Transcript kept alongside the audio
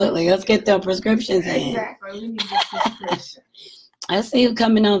Absolutely. Let's get the prescriptions in. Exactly. We need the prescription. I see you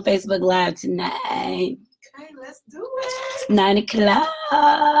coming on Facebook Live tonight. Okay, let's do it. It's 9 o'clock.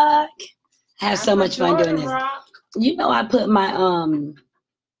 I have so much fun doing this. Rock. You know, I put my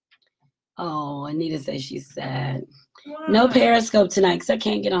oh, Anita says she's sad. No Periscope tonight because I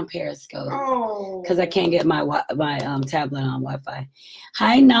can't get on Periscope. Oh. Because I can't get my tablet on Wi-Fi.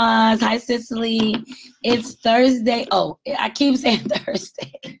 Hi, Nas. Hi, Cicely. It's Thursday. Oh, I keep saying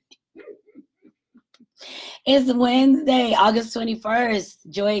Thursday. It's Wednesday, August 21st,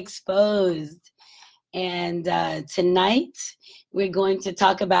 Joy Exposed. And tonight, we're going to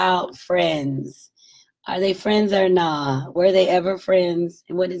talk about friends. Are they friends or not? Were they ever friends?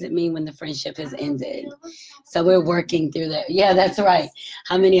 And what does it mean when the friendship has ended? So we're working through that. Yeah, that's right.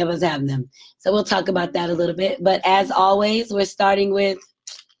 How many of us have them? So we'll talk about that a little bit. But as always, we're starting with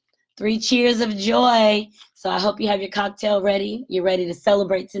 3 cheers of joy. So I hope you have your cocktail ready. You're ready to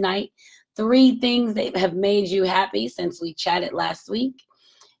celebrate tonight. 3 things that have made you happy since we chatted last week.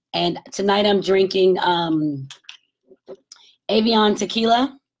 And tonight I'm drinking Avion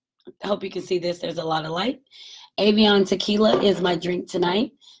Tequila. I hope you can see this. There's a lot of light. Avion Tequila is my drink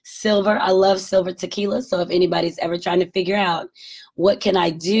tonight. Silver. I love silver tequila. So if anybody's ever trying to figure out what can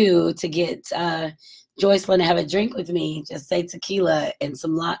I do to get Joycelyn to have a drink with me, just say tequila and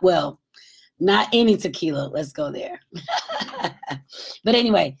some well, not any tequila. Let's go there. But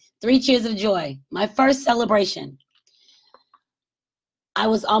anyway, 3 cheers of joy. My first celebration. I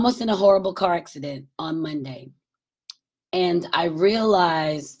was almost in a horrible car accident on Monday. And I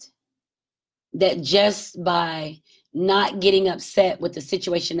realized that just by not getting upset with the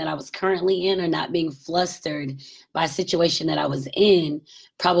situation that I was currently in or not being flustered by a situation that I was in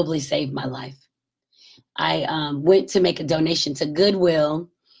probably saved my life. I went to make a donation to Goodwill,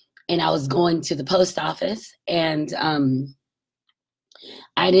 and I was going to the post office, and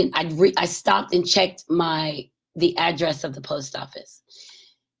I stopped and checked the address of the post office.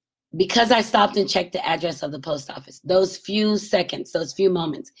 Because I stopped and checked the address of the post office, those few seconds, those few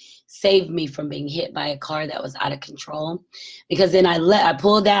moments saved me from being hit by a car that was out of control. Because then I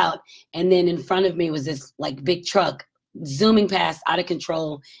pulled out, and then in front of me was this like big truck zooming past, out of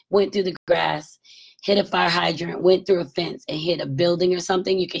control, went through the grass, hit a fire hydrant, went through a fence, and hit a building or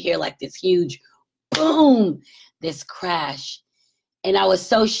something. You could hear like this huge boom, this crash. And I was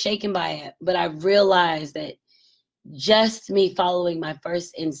so shaken by it, but I realized that just me following my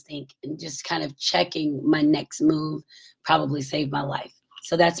first instinct and just kind of checking my next move probably saved my life.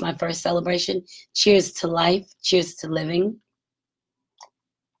 So that's my first celebration. Cheers to life. Cheers to living.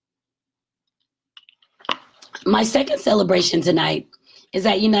 My second celebration tonight is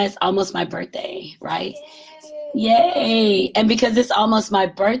that, it's almost my birthday, right? Yay. And because it's almost my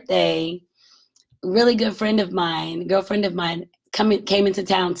birthday, really good girlfriend of mine, came into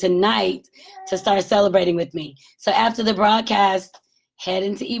town tonight to start celebrating with me. So after the broadcast, head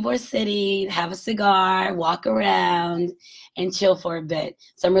into Ybor City, have a cigar, walk around, and chill for a bit.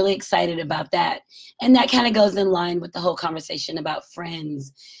 So I'm really excited about that. And that kind of goes in line with the whole conversation about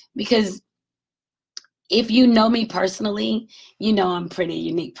friends. Because if you know me personally, I'm pretty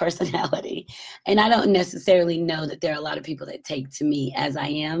unique personality. And I don't necessarily know that there are a lot of people that take to me as I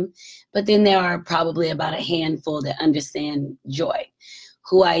am. But then there are probably about a handful that understand joy,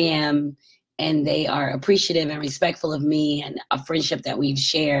 who I am, and they are appreciative and respectful of me and a friendship that we've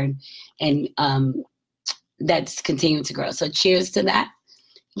shared. And that's continuing to grow. So cheers to that.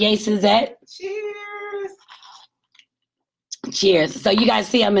 Yay, Suzette. Cheers. Cheers. So you guys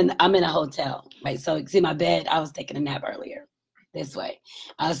see I'm in a hotel, right? So you see my bed. I was taking a nap earlier. This way.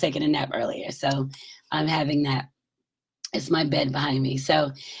 I was taking a nap earlier. So I'm having that. It's my bed behind me.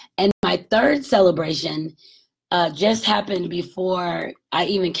 So, and my third celebration just happened before I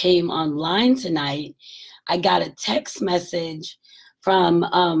even came online tonight. I got a text message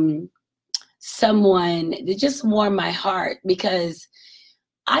from someone that just warmed my heart, because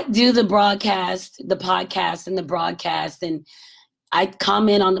I do the podcast, and the broadcast, and I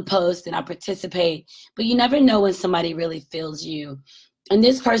comment on the post and I participate, but you never know when somebody really feels you. And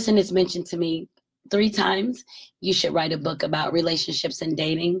this person has mentioned to me 3 times, you should write a book about relationships and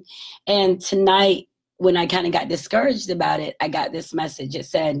dating. And tonight, when I kind of got discouraged about it, I got this message. It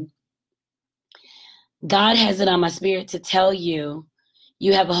said, God has it on my spirit to tell you,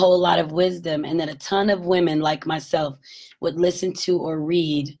 you have a whole lot of wisdom, and that a ton of women like myself would listen to or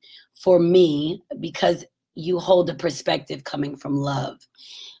read for me because you hold a perspective coming from love.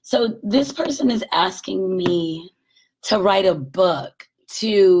 So this person is asking me to write a book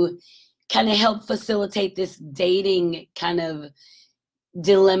to kind of help facilitate this dating kind of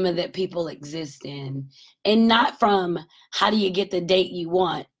dilemma that people exist in, and not from how do you get the date you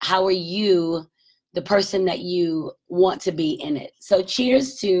want, how are you the person that you want to be in it. So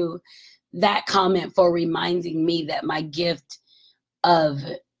cheers to that comment for reminding me that my gift of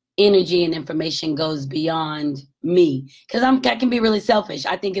energy and information goes beyond me, because I can be really selfish.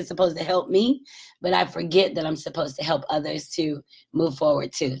 I think it's supposed to help me, but I forget that I'm supposed to help others to move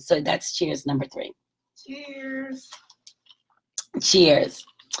forward too. So that's cheers number 3. Cheers. Cheers.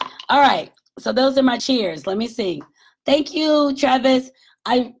 All right. So those are my cheers. Let me see. Thank you, Travis.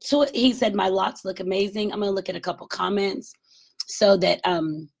 He said my locks look amazing. I'm gonna look at a couple comments so that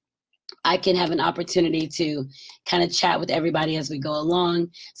I can have an opportunity to kind of chat with everybody as we go along.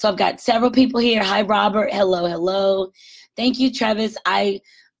 So I've got several people here. Hi, Robert. Hello, hello. Thank you, Travis. I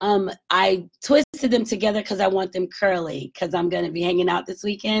twisted them together because I want them curly, because I'm going to be hanging out this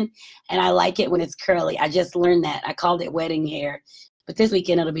weekend, and I like it when it's curly. I just learned that. I called it wedding hair, but this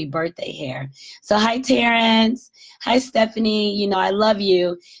weekend it'll be birthday hair. So hi, Terrence. Hi, Stephanie. You know, I love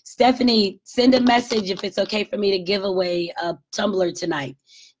you. Stephanie, send a message if it's okay for me to give away a tumbler tonight.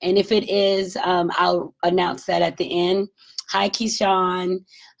 And if it is, I'll announce that at the end. Hi, Keyshawn.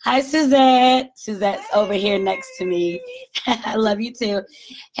 Hi, Suzette. Suzette's over here next to me. I love you too.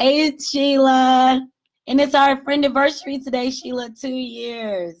 Hey, Sheila. And it's our friend anniversary today, Sheila, 2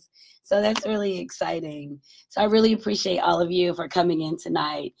 years. So that's really exciting. So I really appreciate all of you for coming in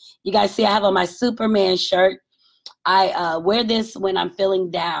tonight. You guys see I have on my Superman shirt. I wear this when I'm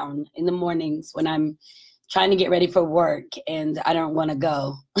feeling down in the mornings, when I'm trying to get ready for work and I don't want to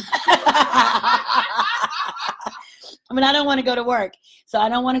go. I mean, I don't want to go to work. So I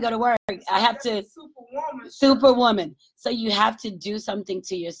don't want to go to work. I have to. Superwoman. So you have to do something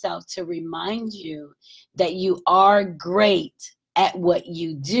to yourself to remind you that you are great at what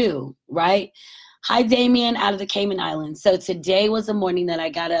you do, right? Hi, Damien, out of the Cayman Islands. So today was a morning that I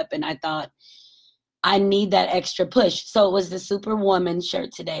got up and I thought, I need that extra push. So it was the Superwoman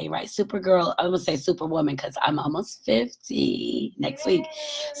shirt today, right? Supergirl, I would say Superwoman because I'm almost 50 next week.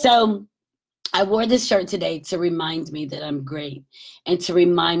 So I wore this shirt today to remind me that I'm great and to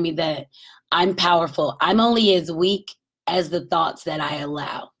remind me that I'm powerful. I'm only as weak as the thoughts that I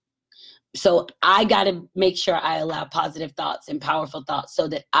allow. So I got to make sure I allow positive thoughts and powerful thoughts so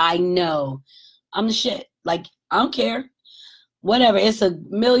that I know I'm the shit. Like, I don't care. Whatever. It's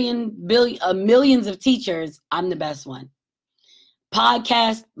millions of teachers. I'm the best one.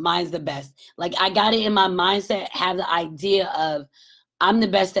 Podcast, mine's the best. Like, I got it in my mindset, have the idea of I'm the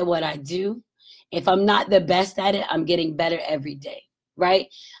best at what I do. If I'm not the best at it, I'm getting better every day, right?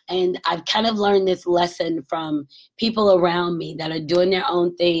 And I've kind of learned this lesson from people around me that are doing their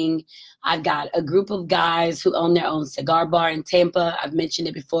own thing. I've got a group of guys who own their own cigar bar in Tampa. I've mentioned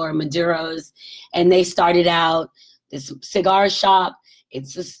it before, Maduro's. And they started out this cigar shop.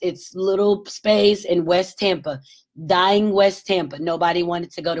 It's little space in West Tampa, dying West Tampa. Nobody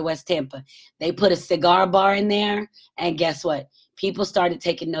wanted to go to West Tampa. They put a cigar bar in there, and guess what? People started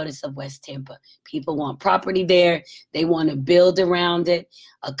taking notice of West Tampa. People want property there. They want to build around it.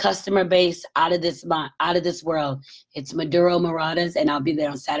 A customer base out of this world. It's Maduro Maradas, and I'll be there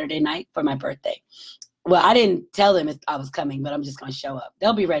on Saturday night for my birthday. Well, I didn't tell them I was coming, but I'm just going to show up.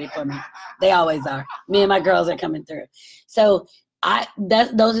 They'll be ready for me. They always are. Me and my girls are coming through. So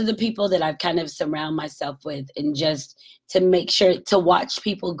those are the people that I've kind of surround myself with, and just to make sure to watch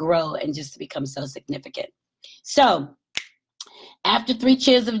people grow and just to become so significant. So after 3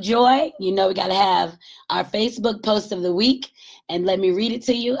 cheers of joy, you know we got to have our Facebook post of the week. And let me read it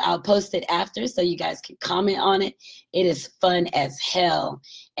to you. I'll post it after so you guys can comment on it. It is fun as hell.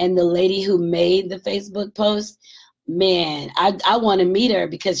 And the lady who made the Facebook post, man, I want to meet her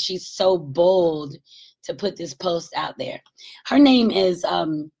because she's so bold to put this post out there. Her name is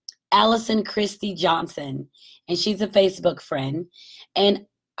Allison Christie Johnson, and she's a Facebook friend. And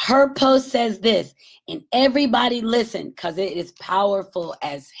her post says this, and everybody listen because it is powerful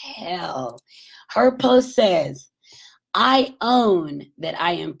as hell. Her post says, I own that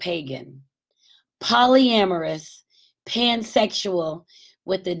I am pagan, polyamorous, pansexual,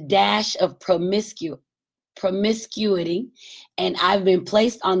 with a dash of promiscuity, and I've been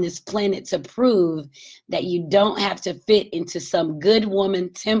placed on this planet to prove that you don't have to fit into some good woman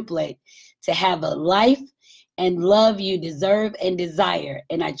template to have a life and love you deserve and desire,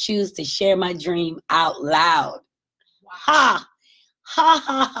 and I choose to share my dream out loud. Wow. Ha! Ha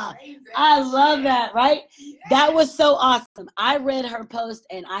ha ha. I love that, right? That was so awesome. I read her post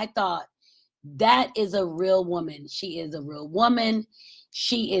and I thought, that is a real woman. She is a real woman.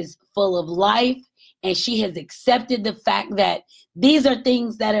 She is full of life, and she has accepted the fact that these are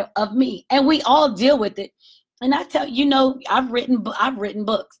things that are of me, and we all deal with it. And I tell you, know, I've written books.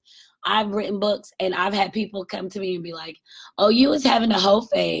 I've written books, and I've had people come to me and be like, "Oh, you was having a hoe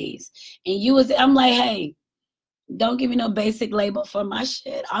phase, and you was." I'm like, "Hey, don't give me no basic label for my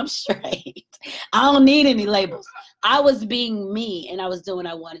shit. I'm straight. I don't need any labels." I was being me, and I was doing what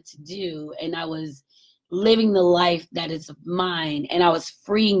I wanted to do, and I was living the life that is mine, and I was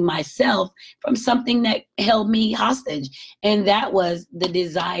freeing myself from something that held me hostage, and that was the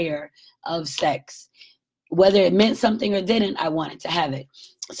desire of sex. Whether it meant something or didn't, I wanted to have it.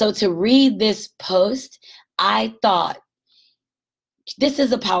 So to read this post, I thought, this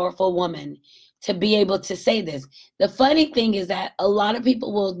is a powerful woman to be able to say this. The funny thing is that a lot of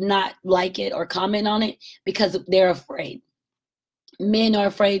people will not like it or comment on it because they're afraid. Men are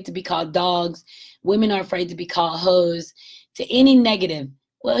afraid to be called dogs. Women are afraid to be called hoes, to any negative.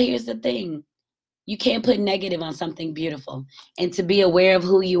 Well, here's the thing. You can't put negative on something beautiful. And to be aware of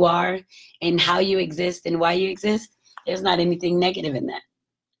who you are and how you exist and why you exist, there's not anything negative in that.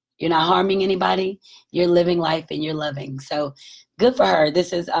 You're not harming anybody. You're living life and you're loving. So good for her.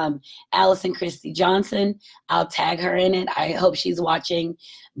 This is Allison Christie Johnson. I'll tag her in it. I hope she's watching.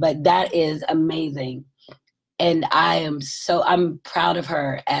 But that is amazing. And I'm proud of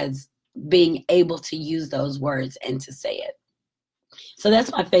her as being able to use those words and to say it. So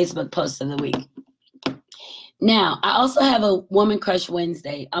that's my Facebook post of the week. Now, I also have a Woman Crush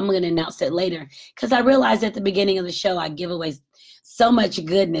Wednesday. I'm going to announce it later because I realized at the beginning of the show I give away so much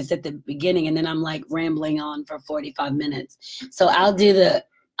goodness at the beginning, and then I'm like rambling on for 45 minutes. So I'll do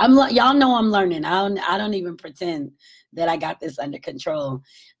y'all know I'm learning. I don't even pretend that I got this under control,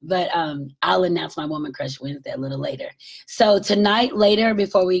 but I'll announce my Woman Crush Wednesday a little later. So tonight, later,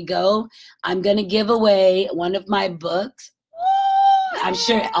 before we go, I'm going to give away one of my books. I'm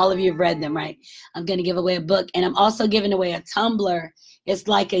sure all of you have read them, right? I'm going to give away a book, and I'm also giving away a tumbler. It's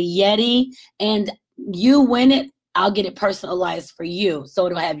like a Yeti, and you win it, I'll get it personalized for you. So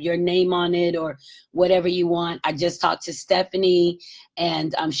it'll have your name on it or whatever you want. I just talked to Stephanie,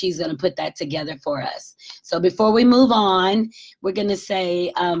 and she's going to put that together for us. So before we move on, we're going to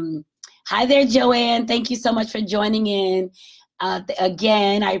say, hi there, Joanne. Thank you so much for joining in.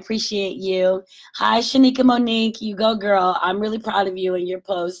 Again, I appreciate you. Hi, Shanika Monique. You go, girl. I'm really proud of you and your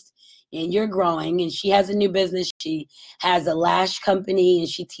post, and you're growing. And she has a new business. She has a lash company, and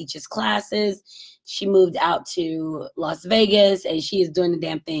she teaches classes. She moved out to Las Vegas, and she is doing the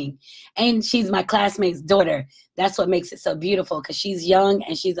damn thing. And she's my classmate's daughter. That's what makes it so beautiful, because she's young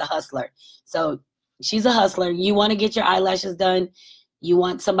and she's a hustler. So she's a hustler. You want to get your eyelashes done, you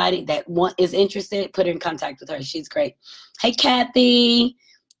want somebody that is interested, put her in contact with her. She's great. Hey, Kathy.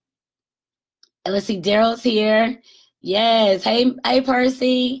 And let's see, Daryl's here. Yes. Hey,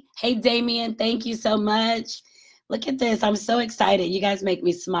 Percy. Hey, Damien. Thank you so much. Look at this. I'm so excited. You guys make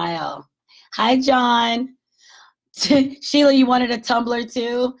me smile. Hi, John. Sheila, you wanted a tumbler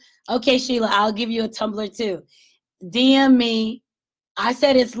too? Okay, Sheila, I'll give you a tumbler too. DM me. I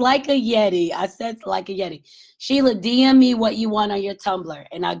said it's like a Yeti. I said it's like a Yeti. Sheila, DM me what you want on your tumbler,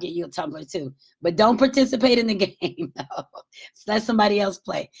 and I'll get you a tumbler too. But don't participate in the game. No. Let somebody else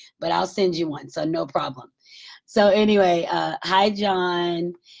play. But I'll send you one, so no problem. So anyway, hi,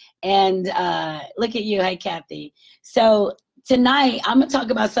 John. And look at you. Hi, Kathy. So tonight, I'm going to talk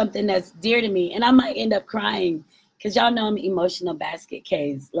about something that's dear to me, and I might end up crying because y'all know I'm an emotional basket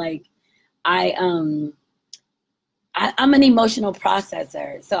case. Like, I'm an emotional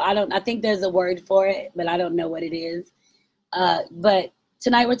processor. So I think there's a word for it, but I don't know what it is. But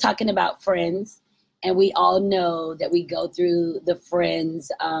tonight we're talking about friends, and we all know that we go through the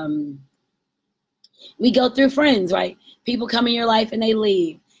friends. We go through friends, right? People come in your life and they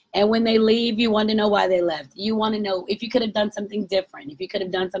leave. And when they leave, you want to know why they left. You want to know if you could have done something different, if you could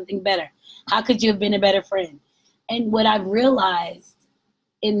have done something better. How could you have been a better friend? And what I've realized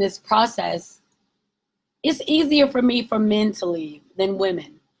in this process, it's easier for men to leave than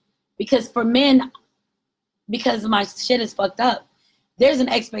women. Because for men, because my shit is fucked up, there's an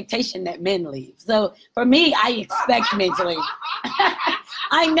expectation that men leave. So for me, I expect men to leave.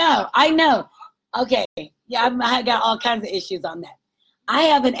 I know. Okay, yeah, I got all kinds of issues on that. I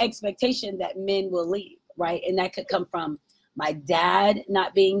have an expectation that men will leave, right? And that could come from my dad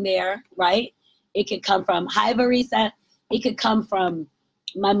not being there, right? It could come from, hi, Barisa. It could come from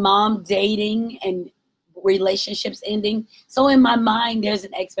my mom dating and relationships ending. So in my mind, there's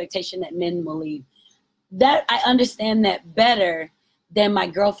an expectation that men will leave. That I understand that better than my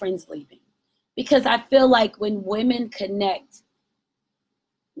girlfriends leaving. Because I feel like when women connect,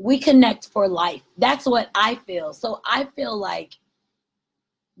 we connect for life. That's what I feel. So I feel like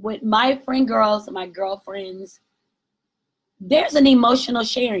with my friend girls and my girlfriends, there's an emotional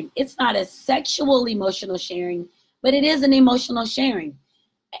sharing. It's not a sexual emotional sharing, but it is an emotional sharing.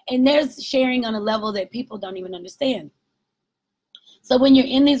 And there's sharing on a level that people don't even understand. So when you're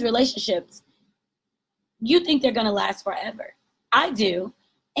in these relationships, you think they're going to last forever. I do.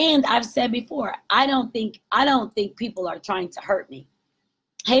 And I've said before, I don't think people are trying to hurt me.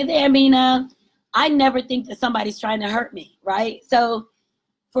 Hey there, Mina. I never think that somebody's trying to hurt me, right? So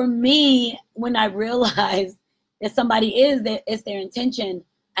for me, when I realize that somebody is that it's their intention,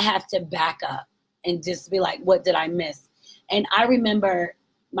 I have to back up and just be like, what did I miss? And I remember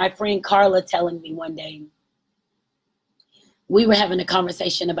my friend Carla telling me one day, we were having a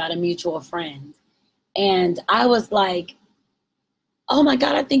conversation about a mutual friend. And I was like, oh my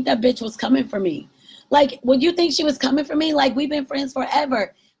God, I think that bitch was coming for me. Like, would you think she was coming for me? Like, we've been friends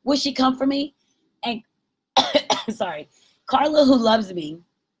forever. Would she come for me? And sorry, Carla, who loves me,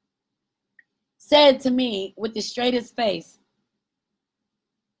 said to me with the straightest face,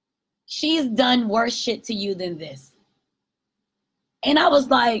 she's done worse shit to you than this. And I was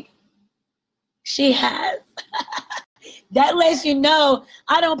like, she has? That lets you know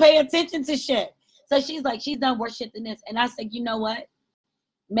I don't pay attention to shit. So she's like, she's done worse shit than this. And I said, you know what?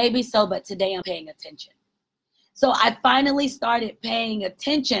 Maybe so, but today I'm paying attention. So I finally started paying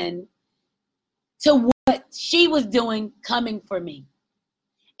attention to what she was doing coming for me.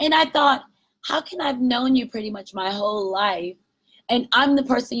 And I thought, how can I've known you pretty much my whole life and I'm the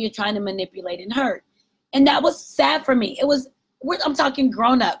person you're trying to manipulate and hurt? And that was sad for me. I'm talking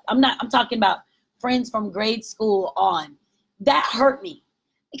grown up. I'm talking about friends from grade school on. That hurt me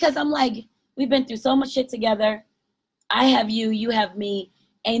because I'm like, we've been through so much shit together. I have you, you have me,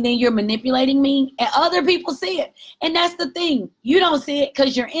 and then you're manipulating me and other people see it. And that's the thing. You don't see it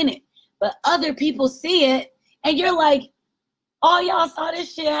because you're in it, but other people see it and you're like, oh, y'all saw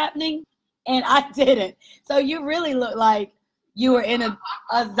this shit happening and I didn't. So you really look like you were in a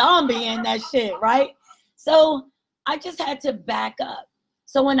zombie in that shit, right? So I just had to back up.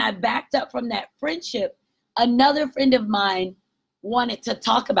 So when I backed up from that friendship, another friend of mine wanted to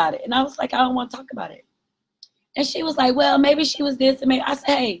talk about it. And I was like, I don't want to talk about it. And she was like, well, maybe she was this. And maybe I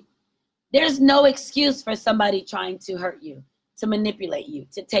said, hey, there's no excuse for somebody trying to hurt you, to manipulate you,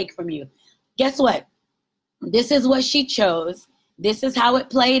 to take from you. Guess what? This is what she chose. This is how it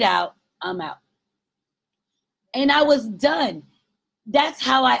played out. I'm out. And I was done. That's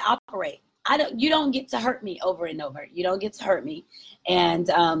how I operate. You don't get to hurt me over and over. You don't get to hurt me. And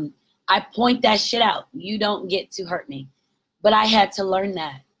I point that shit out. You don't get to hurt me. But I had to learn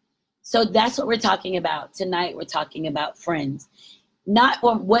that. So that's what we're talking about. Tonight we're talking about friends. Not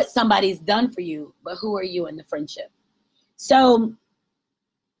what somebody's done for you, but who are you in the friendship. So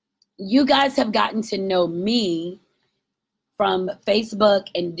you guys have gotten to know me from Facebook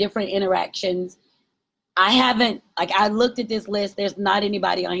and different interactions. I looked at this list. There's not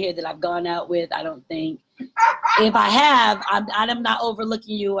anybody on here that I've gone out with, I don't think. If I have, I'm not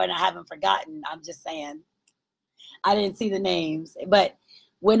overlooking you and I haven't forgotten. I'm just saying. I didn't see the names. But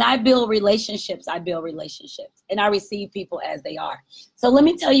when I build relationships, I build relationships. And I receive people as they are. So let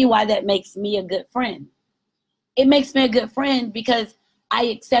me tell you why that makes me a good friend. It makes me a good friend because I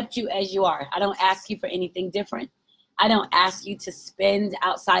accept you as you are. I don't ask you for anything different. I don't ask you to spend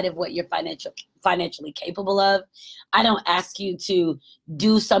outside of what you're financially capable of. I don't ask you to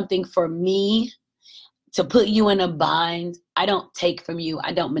do something for me to put you in a bind. I don't take from you.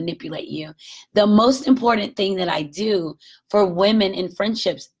 I don't manipulate you. The most important thing that I do for women in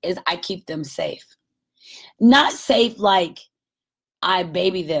friendships is I keep them safe. Not safe like I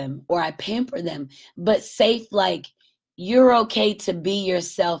baby them or I pamper them, but safe like you're okay to be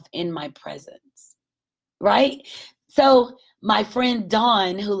yourself in my presence, right? So my friend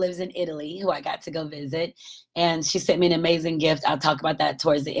Dawn, who lives in Italy, who I got to go visit, and she sent me an amazing gift. I'll talk about that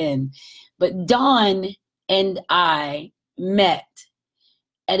towards the end. But Dawn and I met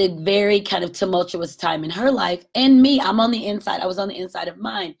at a very kind of tumultuous time in her life, and me, I'm on the inside. I was on the inside of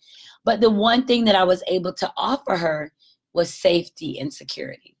mine. But the one thing that I was able to offer her was safety and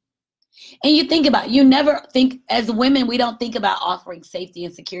security. And you think about, you never think, as women, we don't think about offering safety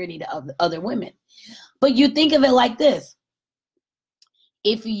and security to other women. But you think of it like this.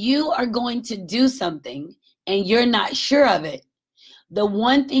 If you are going to do something and you're not sure of it, the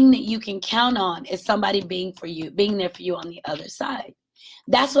one thing that you can count on is somebody being there for you on the other side.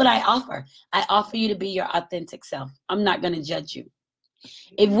 That's what I offer. I offer you to be your authentic self. I'm not going to judge you.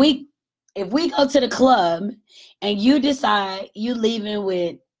 If we go to the club and you decide you leaving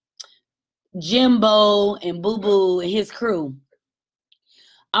with Jimbo and Boo Boo and his crew,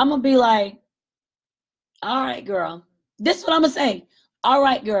 I'm going to be like, all right, girl. This is what I'm going to say. All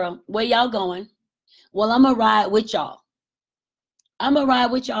right, girl, where y'all going? Well, I'm going to ride with y'all. I'm going to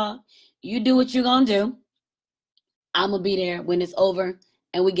ride with y'all. You do what you're going to do. I'm going to be there when it's over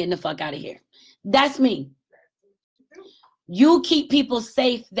and we getting the fuck out of here. That's me. You keep people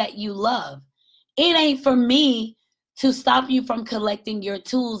safe that you love. It ain't for me to stop you from collecting your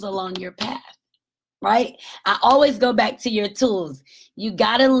tools along your path, right? I always go back to your tools. You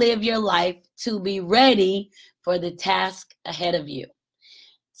got to live your life to be ready for the task ahead of you.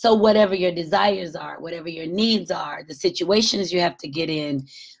 So whatever your desires are, whatever your needs are, the situations you have to get in,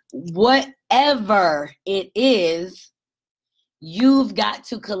 whatever it is, you've got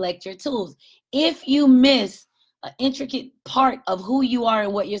to collect your tools. If you miss an intricate part of who you are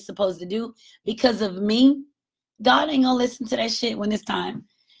and what you're supposed to do because of me, God ain't gonna listen to that shit when it's time.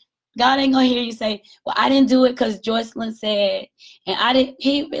 God ain't gonna hear you say, well, I didn't do it because Joycelyn said, and I didn't.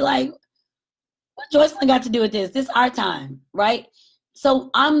 He'd be like, what Joycelyn got to do with this? This is our time, right?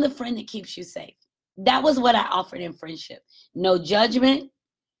 So I'm the friend that keeps you safe. That was what I offered in friendship. No judgment.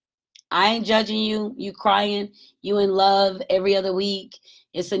 I ain't judging you. You crying. You in love every other week.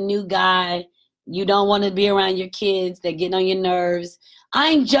 It's a new guy. You don't want to be around your kids. They're getting on your nerves. I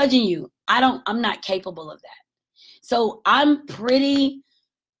ain't judging you. I'm not capable of that. So I'm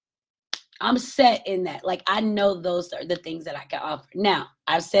set in that. Like, I know those are the things that I can offer. Now,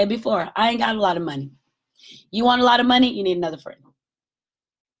 I've said before, I ain't got a lot of money. You want a lot of money? You need another friend.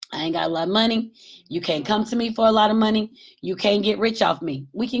 I ain't got a lot of money. You can't come to me for a lot of money. You can't get rich off me.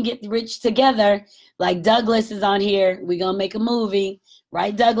 We can get rich together. Like Douglas is on here. We're going to make a movie.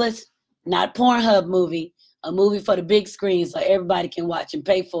 Right, Douglas? Not Pornhub movie. A movie for the big screen so everybody can watch and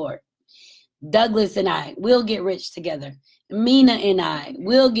pay for it. Douglas and I will get rich together. Mina and I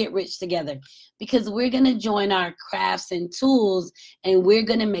will get rich together because we're going to join our crafts and tools and we're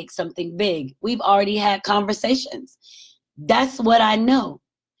going to make something big. We've already had conversations. That's what I know.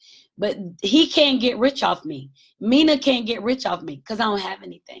 But he can't get rich off me. Mina can't get rich off me because I don't have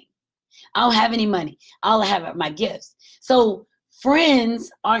anything. I don't have any money. All I have are my gifts. So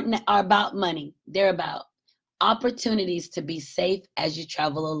friends are about money. They're about opportunities to be safe as you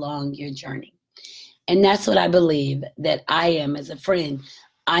travel along your journey. And that's what I believe that I am as a friend.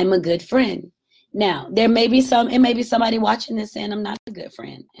 I'm a good friend. Now, it may be somebody watching this saying I'm not a good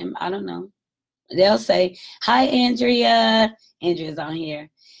friend. And I don't know. They'll say, hi, Andrea. Andrea's on here.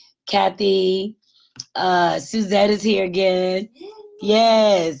 Kathy. Suzette is here again.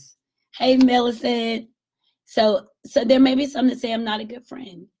 Yes. Hey, Millicent. So there may be some that say I'm not a good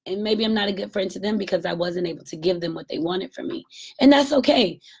friend. And maybe I'm not a good friend to them because I wasn't able to give them what they wanted from me. And that's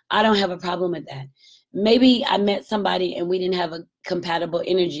okay. I don't have a problem with that. Maybe I met somebody and we didn't have a compatible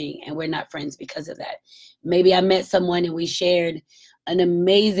energy and we're not friends because of that. Maybe I met someone and we shared an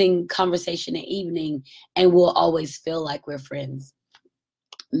amazing conversation and evening and we'll always feel like we're friends.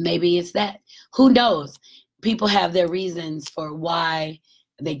 Maybe it's that. Who knows? People have their reasons for why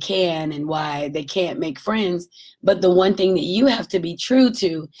they can and why they can't make friends. But the one thing that you have to be true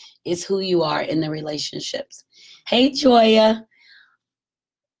to is who you are in the relationships. Hey, Joya.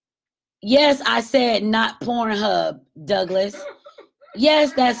 Yes, I said not Pornhub, Douglas.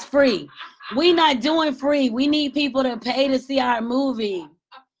 Yes, that's free. We not doing free. We need people to pay to see our movie.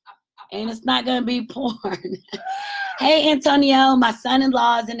 And it's not going to be porn. Hey, Antonio, my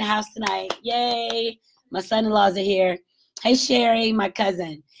son-in-law is in the house tonight. Yay. My son-in-laws are here. Hey, Sherry, my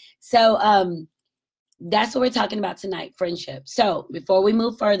cousin. So that's what we're talking about tonight, friendship. So before we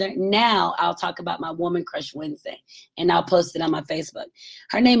move further, now I'll talk about my Woman Crush Wednesday, and I'll post it on my Facebook.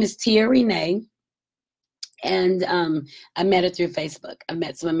 Her name is Tia Renee, and I met her through Facebook. I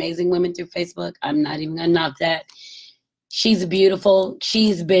met some amazing women through Facebook. I'm not even going to knock that. She's beautiful.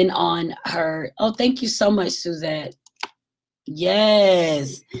 She's been on her. Oh, thank you so much, Suzette.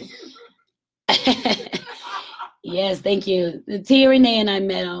 Yes. Yes, thank you. Tia Renee and I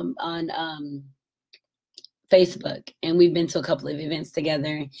met on Facebook, and we've been to a couple of events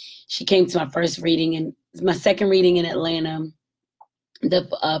together. She came to my first reading and my second reading in Atlanta,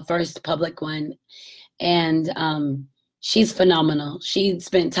 the first public one. And she's phenomenal. She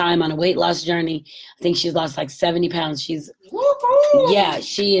spent time on a weight loss journey. I think she's lost like 70 pounds. Yeah,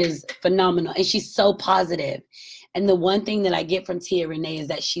 she is phenomenal. And she's so positive. And the one thing that I get from Tia Renee is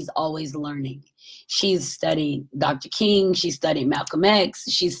that she's always learning. She's studied Dr. King. She studied Malcolm X.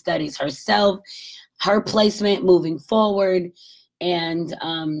 She studies herself, her placement moving forward. And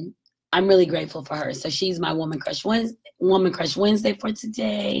I'm really grateful for her. So she's my Woman Crush Wednesday for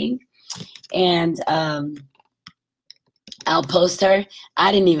today. And I'll post her.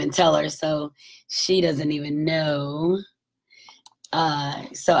 I didn't even tell her, so she doesn't even know.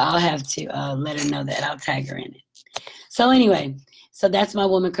 So I'll have to let her know that. I'll tag her in it. So anyway, so that's my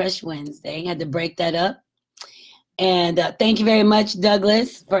Woman Crush Wednesday. Had to break that up. And thank you very much,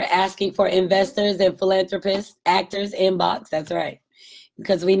 Douglas, for asking for investors and philanthropists, actors inbox. That's right.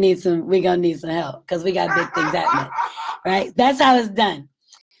 Because we're gonna need some help because we got big things happening. Right? That's how it's done.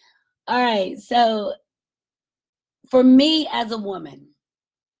 All right. So for me as a woman,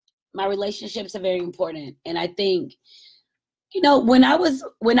 my relationships are very important. And I think, when I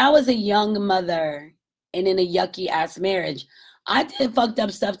was a young mother and in a yucky ass marriage, I did fucked up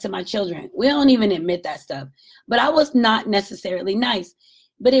stuff to my children. We don't even admit that stuff. But I was not necessarily nice.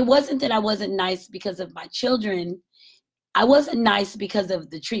 But it wasn't that I wasn't nice because of my children. I wasn't nice because of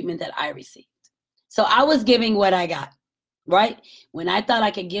the treatment that I received. So I was giving what I got, right? When I thought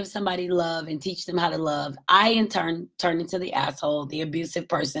I could give somebody love and teach them how to love, I in turn turned into the asshole, the abusive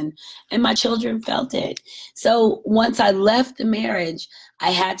person, and my children felt it. So once I left the marriage,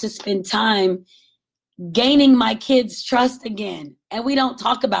 I had to spend time gaining my kids' trust again. And we don't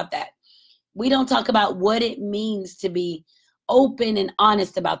talk about that. We don't talk about what it means to be open and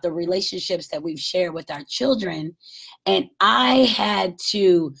honest about the relationships that we've shared with our children. And I had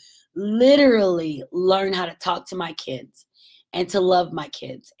to literally learn how to talk to my kids and to love my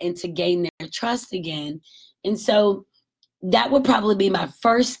kids and to gain their trust again. And so that would probably be my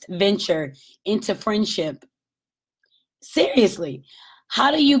first venture into friendship. Seriously, how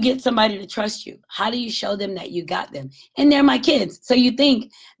do you get somebody to trust you? How do you show them that you got them? And they're my kids. So you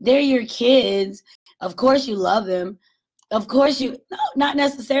think they're your kids. Of course you love them. Of course no, not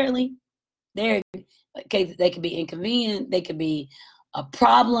necessarily. They could be inconvenient. They could be a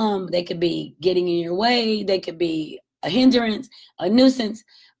problem. They could be getting in your way. They could be a hindrance, a nuisance.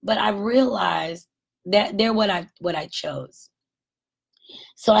 But I realized that they're what I chose.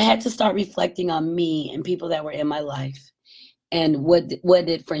 So I had to start reflecting on me and people that were in my life. And what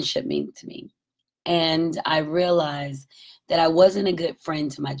did friendship mean to me? And I realized that I wasn't a good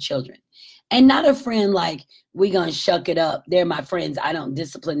friend to my children. And not a friend like, we gonna shuck it up. They're my friends. I don't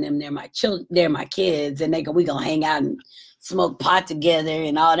discipline them. They're my children. They're my kids. And we gonna hang out and smoke pot together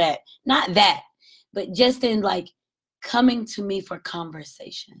and all that. Not that. But just in like coming to me for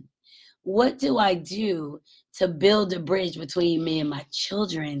conversation. What do I do to build a bridge between me and my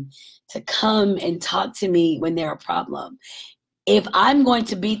children to come and talk to me when they're a problem? If I'm going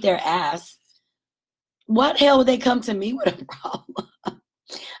to beat their ass, what hell would they come to me with a problem?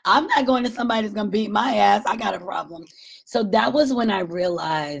 I'm not going to somebody that's going to beat my ass. I got a problem. So that was when I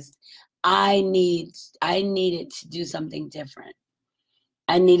realized I needed to do something different.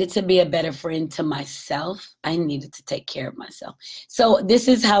 I needed to be a better friend to myself. I needed to take care of myself. So this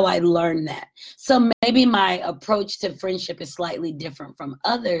is how I learned that. So maybe my approach to friendship is slightly different from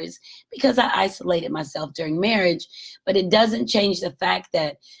others because I isolated myself during marriage, but it doesn't change the fact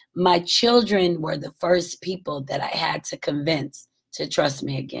that my children were the first people that I had to convince to trust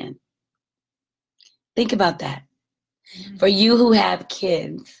me again. Think about that. For you who have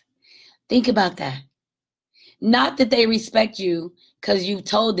kids, think about that. Not that they respect you because you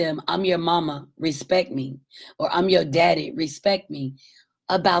told them, I'm your mama, respect me, or I'm your daddy, respect me.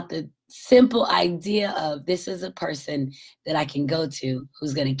 About the simple idea of this is a person that I can go to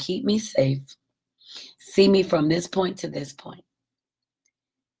who's going to keep me safe, see me from this point to this point.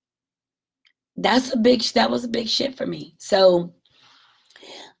 That was a big shift for me. So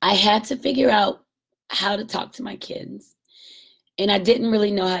I had to figure out how to talk to my kids. And I didn't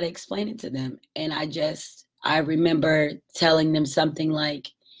really know how to explain it to them. And I remember telling them something like,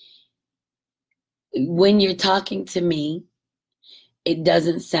 when you're talking to me, it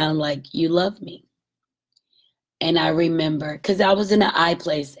doesn't sound like you love me. And I remember, because I was in an I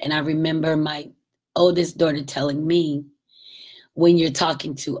place, and I remember my oldest daughter telling me, when you're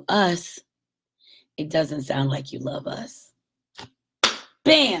talking to us, it doesn't sound like you love us.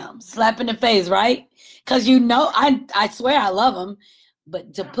 Bam! Slap in the face, right? Because I swear I love them.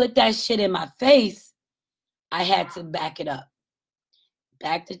 But to put that shit in my face, I had to back it up.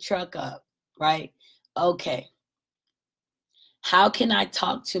 Back the truck up, right? Okay. How can I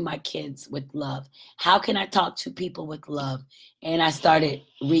talk to my kids with love? How can I talk to people with love? And I started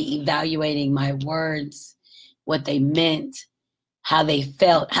reevaluating my words, what they meant, how they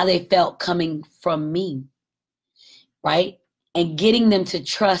felt coming from me, right? And getting them to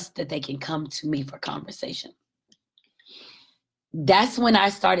trust that they can come to me for conversation. That's when I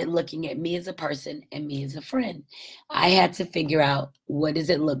started looking at me as a person and me as a friend. I had to figure out, what does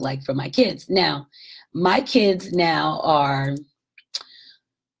it look like for my kids? Now, my kids now are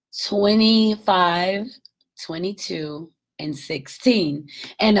 25, 22, and 16.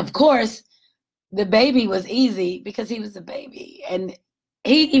 And of course, the baby was easy because he was a baby. And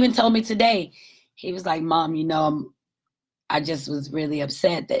he even told me today, he was like, Mom, I just was really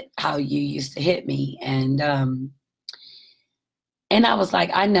upset that how you used to hit me. And And I was like,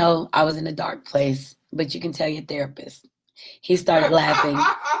 I know I was in a dark place, but you can tell your therapist. He started laughing.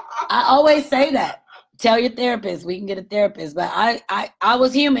 I always say that. Tell your therapist. We can get a therapist. But I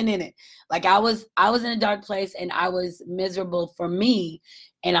was human in it. Like I was in a dark place and I was miserable for me.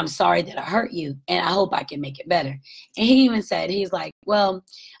 And I'm sorry that I hurt you. And I hope I can make it better. And he even said, he's like, well,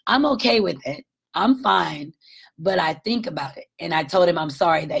 I'm okay with it. I'm fine. But I think about it. And I told him I'm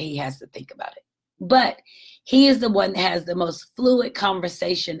sorry that he has to think about it. But he is the one that has the most fluid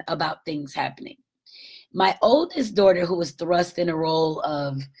conversation about things happening. My oldest daughter, who was thrust in a role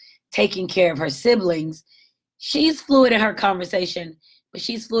of taking care of her siblings, she's fluid in her conversation, but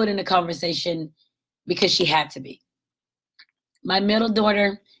she's fluid in the conversation because she had to be. My middle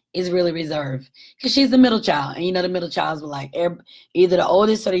daughter is really reserved because she's the middle child. And you know, the middle childs were like, either the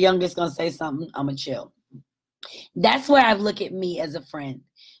oldest or the youngest gonna say something, I'm gonna chill. That's where I look at me as a friend.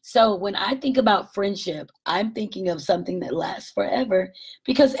 So when I think about friendship, I'm thinking of something that lasts forever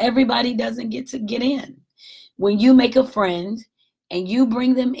because everybody doesn't get to get in. When you make a friend and you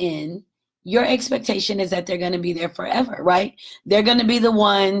bring them in, your expectation is that they're going to be there forever, right? They're going to be the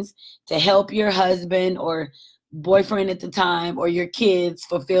ones to help your husband or boyfriend at the time or your kids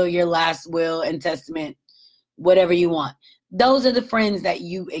fulfill your last will and testament, whatever you want. Those are the friends that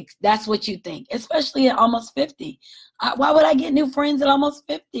that's what you think, especially at almost 50. Why would I get new friends at almost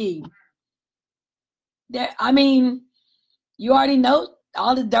 50? I mean, you already know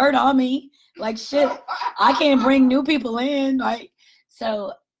all the dirt on me. Like, shit, I can't bring new people in, right?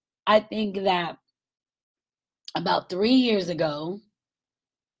 So I think that about 3 years ago,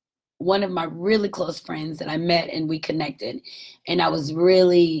 one of my really close friends that I met and we connected, and I was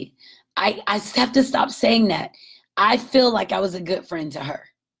really, I have to stop saying that. I feel like I was a good friend to her.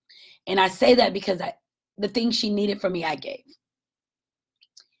 And I say that because the things she needed from me, I gave.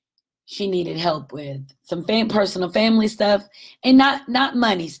 She needed help with some personal family stuff and not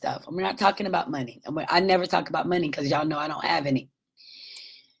money stuff. I'm not talking about money. I never talk about money because y'all know I don't have any.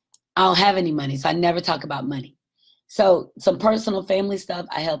 I don't have any money, so I never talk about money. So some personal family stuff,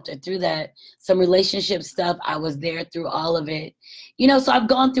 I helped her through that. Some relationship stuff, I was there through all of it. You know, so I've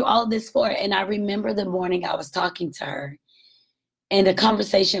gone through all of this for her. And I remember the morning I was talking to her and our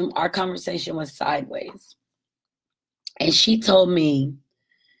conversation was sideways. And she told me,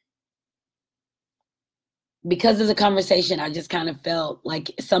 because of the conversation, I just kind of felt like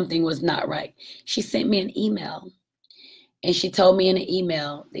something was not right. She sent me an email. And she told me in an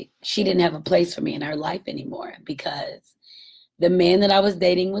email that she didn't have a place for me in her life anymore because the man that I was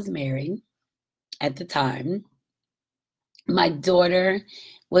dating was married at the time. My daughter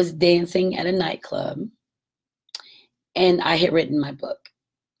was dancing at a nightclub, and I had written my book.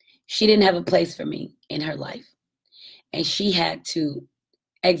 She didn't have a place for me in her life, and she had to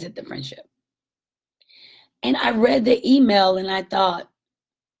exit the friendship. And I read the email, and I thought,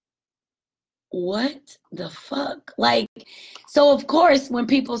 what the fuck? Like, so of course, when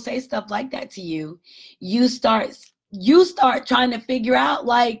people say stuff like that to you, you start trying to figure out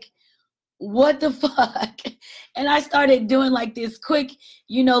like, what the fuck? And I started doing like this quick,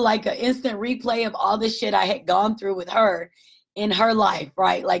 like an instant replay of all the shit I had gone through with her in her life,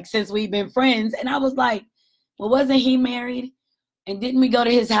 right? Like since we've been friends. And I was like, well, wasn't he married? And didn't we go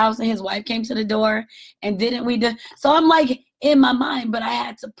to his house and his wife came to the door? And didn't we do? So I'm like in my mind, but I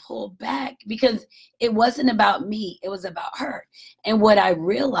had to pull back because it wasn't about me. It was about her. And what I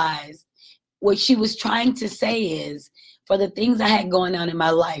realized, what she was trying to say is, for the things I had going on in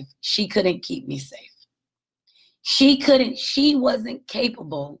my life, she couldn't keep me safe. She wasn't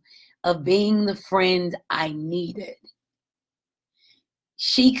capable of being the friend I needed.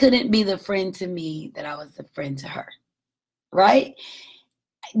 She couldn't be the friend to me that I was the friend to her. Right?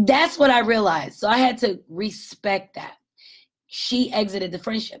 That's what I realized. So I had to respect that. She exited the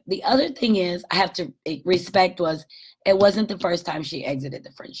friendship. The other thing is I have to respect it wasn't the first time she exited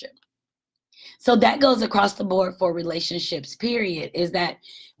the friendship. So that goes across the board for relationships, period, is that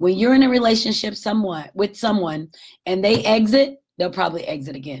when you're in a relationship with someone and they exit, they'll probably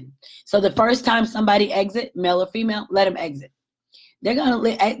exit again. So the first time somebody exit, male or female, let them exit. They're gonna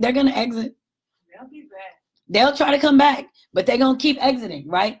exit. They'll be back. They'll try to come back, but they're going to keep exiting,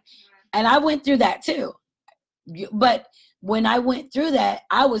 right? And I went through that too. But when I went through that,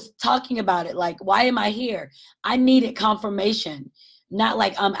 I was talking about it like, why am I here? I needed confirmation, not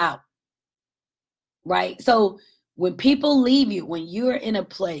like I'm out, right? So when people leave you, when you're in a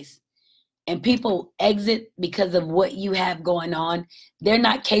place and people exit because of what you have going on, they're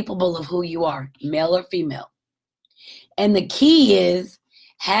not capable of who you are, male or female. And the key is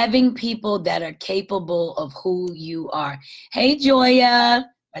having people that are capable of who you are. Hey, Joya.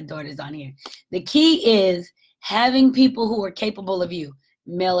 My daughter's on here. The key is having people who are capable of you,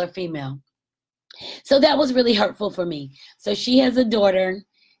 male or female. So that was really hurtful for me. So she has a daughter,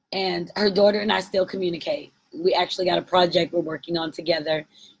 and her daughter and I still communicate. We actually got a project we're working on together,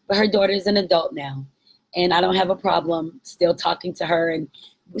 but her daughter is an adult now, and I don't have a problem still talking to her. And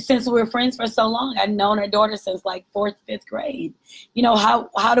since we were friends for so long, I've known her daughter since like fourth, fifth grade. You know,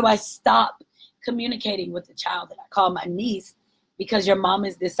 how do I stop communicating with the child that I call my niece because your mom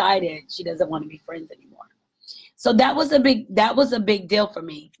has decided she doesn't want to be friends anymore? So that was a big deal for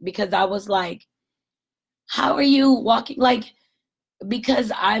me, because I was like, how are you walking? Like,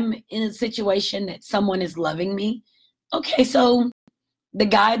 because I'm in a situation that someone is loving me. Okay, so the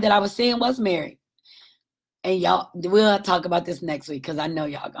guy that I was seeing was married. And y'all, we'll talk about this next week, because I know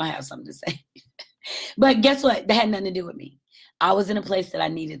y'all gonna have something to say. But guess what? That had nothing to do with me. I was in a place that I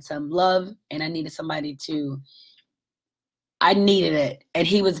needed some love, and I needed somebody I needed it, and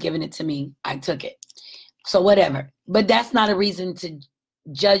he was giving it to me. I took it. So whatever. But that's not a reason to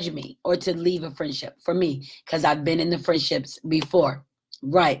judge me or to leave a friendship for me, because I've been in the friendships before.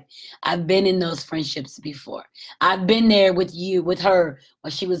 Right. I've been in those friendships before. I've been there with her,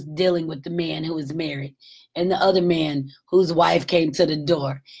 when she was dealing with the man who was married, and the other man whose wife came to the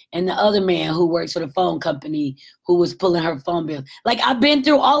door, and the other man who works for the phone company who was pulling her phone bill. Like, I've been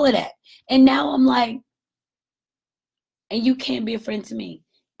through all of that. And now I'm like, and you can't be a friend to me.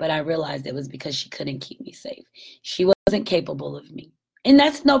 But I realized it was because she couldn't keep me safe. She wasn't capable of me. And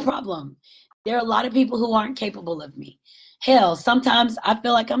that's no problem. There are a lot of people who aren't capable of me. Hell, sometimes I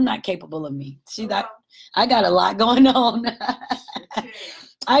feel like I'm not capable of me. I got a lot going on.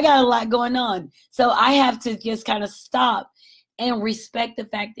 I got a lot going on. So I have to just kind of stop and respect the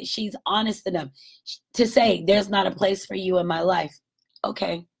fact that she's honest enough to say, there's not a place for you in my life.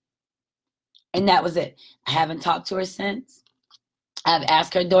 Okay. And that was it. I haven't talked to her since. I've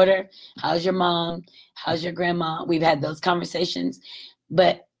asked her daughter, how's your mom? How's your grandma? We've had those conversations,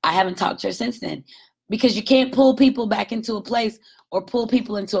 but I haven't talked to her since then, because you can't pull people back into a place, or pull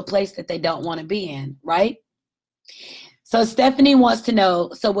people into a place that they don't want to be in, right? So Stephanie wants to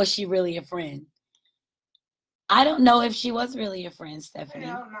know, so was she really a friend? I don't know if she was really a friend, Stephanie.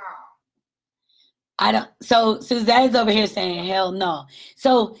 Hell no. I don't. So Suzanne's over here saying, hell no.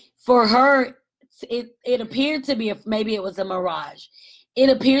 So for her, it appeared to be maybe it was a mirage. It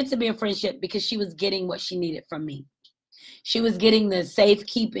appeared to be a friendship because she was getting what she needed from me. She was getting the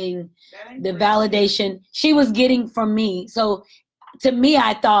safekeeping, the validation she was getting from me. So to me,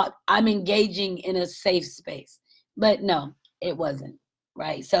 I thought I'm engaging in a safe space, but no, it wasn't.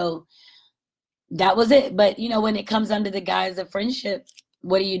 Right. So that was it. But you know, when it comes under the guise of friendship,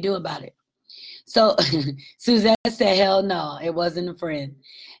 what do you do about it? So Suzette said, hell no, it wasn't a friend.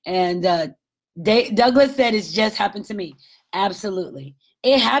 And Douglas said, it's just happened to me. Absolutely.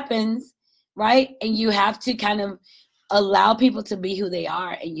 It happens, right? And you have to kind of allow people to be who they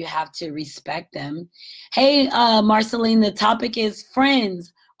are, and you have to respect them. Hey, Marceline, the topic is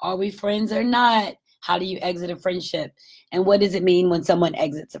friends. Are we friends or not? How do you exit a friendship? And what does it mean when someone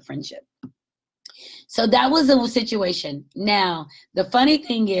exits a friendship? So that was a situation. Now, the funny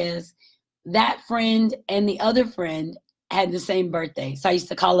thing is, that friend and the other friend had the same birthday. So I used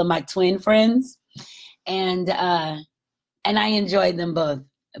to call them my twin friends. And I enjoyed them both.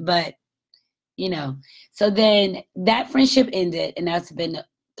 But, you know, so then that friendship ended, and that's been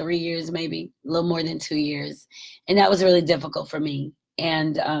 3 years, maybe a little more than 2 years. And that was really difficult for me.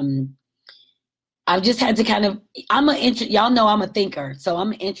 And I've just had to kind of, y'all know I'm a thinker. So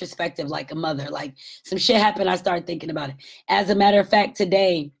I'm introspective like a mother. Like, some shit happened, I started thinking about it. As a matter of fact,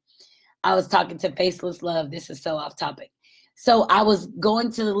 today, I was talking to Faceless Love. This is so off topic. So I was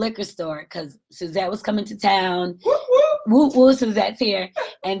going to the liquor store because Suzette was coming to town. Woo woo, Suzette's here.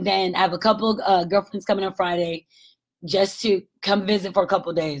 And then I have a couple girlfriends coming on Friday just to come visit for a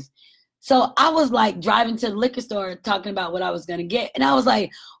couple days. So I was like driving to the liquor store talking about what I was going to get. And I was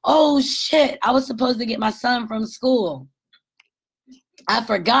like, oh shit, I was supposed to get my son from school. I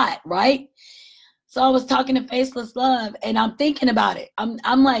forgot, right? So I was talking to Faceless Love, and I'm thinking about it.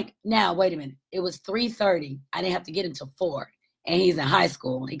 I'm like, now, wait a minute. It was 3:30. I didn't have to get him till 4. And he's in high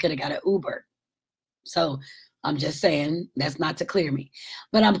school. He could have got an Uber. So I'm just saying, that's not to clear me.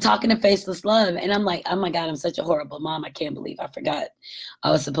 But I'm talking to Faceless Love, and I'm like, oh my God, I'm such a horrible mom. I can't believe I forgot.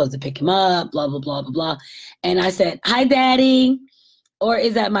 I was supposed to pick him up, blah, blah, blah, blah, blah. And I said, hi, Daddy. Or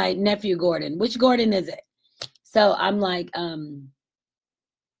is that my nephew, Gordon? Which Gordon is it? So I'm like,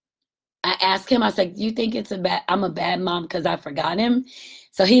 I asked him, I said, do you think I'm a bad mom because I forgot him?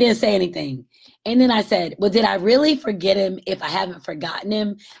 So he didn't say anything. And then I said, well, did I really forget him if I haven't forgotten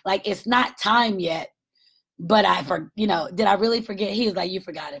him? Like, it's not time yet, but did I really forget? He was like, you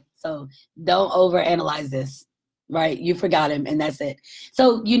forgot him. So don't overanalyze this. right? You forgot him and that's it.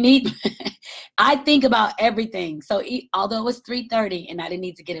 So you need, I think about everything. So although it was 3:30 and I didn't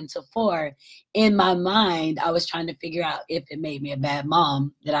need to get him till 4, in my mind, I was trying to figure out if it made me a bad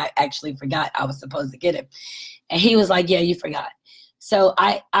mom that I actually forgot I was supposed to get him. And he was like, yeah, you forgot. So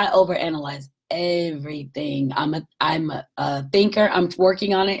I overanalyze everything. I'm a thinker. I'm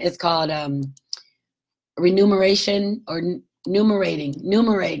working on it. It's called remuneration or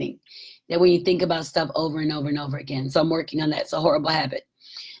numerating. That when you think about stuff over and over and over again. So I'm working on that. It's a horrible habit.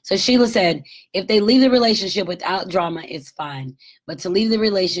 So Sheila said, if they leave the relationship without drama, it's fine. But to leave the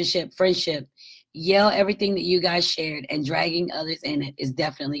relationship, friendship, yell everything that you guys shared and dragging others in it is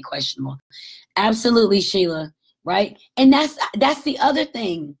definitely questionable. Absolutely, Sheila, right? And that's the other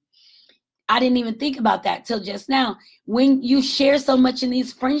thing. I didn't even think about that till just now. When you share so much in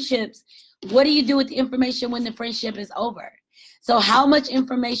these friendships, what do you do with the information when the friendship is over? So how much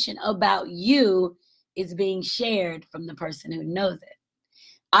information about you is being shared from the person who knows it?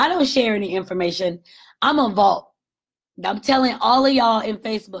 I don't share any information. I'm a vault. I'm telling all of y'all in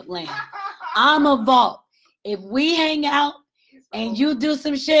Facebook land, I'm a vault. If we hang out and you do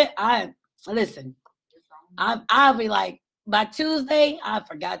some shit, I'll be like, by Tuesday, I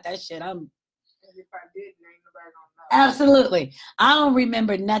forgot that shit. If I didn't, ain't nobody gonna know. Absolutely. I don't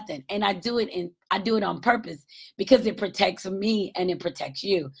remember nothing. And I do it on purpose because it protects me and it protects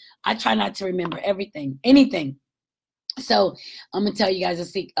you. I try not to remember anything. So I'm going to tell you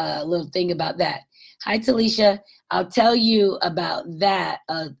guys a little thing about that. Hi, Talisha. I'll tell you about that,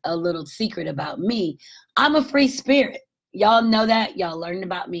 a little secret about me. I'm a free spirit. Y'all know that. Y'all learn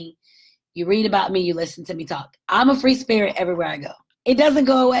about me. You read about me. You listen to me talk. I'm a free spirit everywhere I go. It doesn't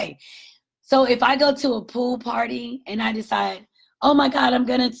go away. So if I go to a pool party and I decide, oh my God, I'm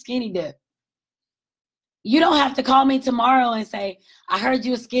going to skinny dip. You don't have to call me tomorrow and say, I heard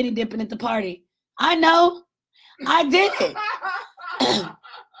you were skinny dipping at the party. I know. I did it.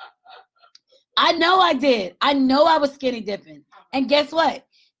 I know I did. I know I was skinny dipping. And guess what?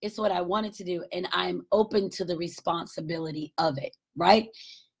 It's what I wanted to do. And I'm open to the responsibility of it, right?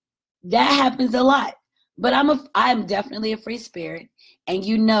 That happens a lot. But I'm definitely a free spirit. And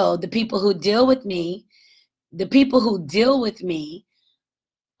you know, the people who deal with me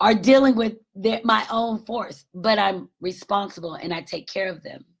are dealing with my own force, but I'm responsible and I take care of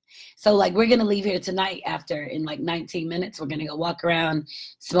them. So like, we're going to leave here tonight in like 19 minutes. We're going to go walk around,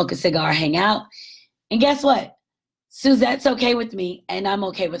 smoke a cigar, hang out. And guess what? Suzette's okay with me and I'm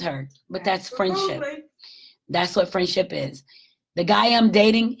okay with her, but that's friendship. That's what friendship is. The guy I'm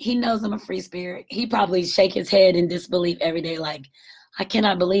dating, he knows I'm a free spirit. He probably shake his head in disbelief every day. Like, I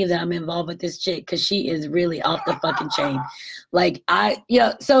cannot believe that I'm involved with this chick because she is really off the fucking chain. Like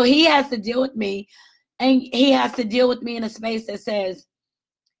so he has to deal with me and he has to deal with me in a space that says,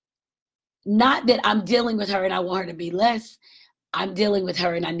 not that I'm dealing with her and I want her to be less. I'm dealing with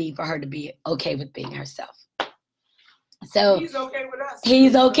her and I need for her to be okay with being herself. So he's okay with us.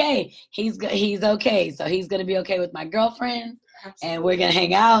 He's okay. He's okay. So he's going to be okay with my girlfriend. Absolutely. And we're going to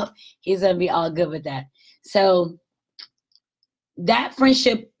hang out. He's going to be all good with that. So that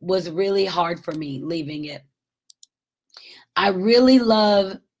friendship was really hard for me leaving it. I really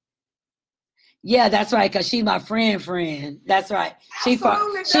love, yeah, that's right, because she's my friend. That's right. She's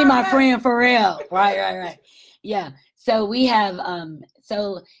my friend for real. Right. Yeah. So we have,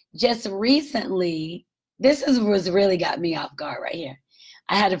 so just recently, was really got me off guard right here.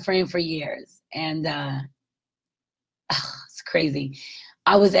 I had a friend for years and it's crazy.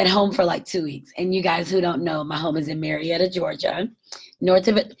 I was at home for like 2 weeks. And you guys who don't know, my home is in Marietta, Georgia, north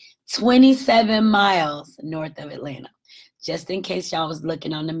of it, 27 miles north of Atlanta. Just in case y'all was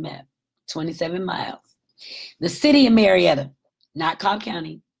looking on the map, 27 miles. The city of Marietta, not Cobb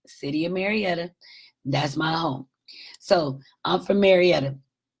County, city of Marietta, that's my home. So I'm from Marietta.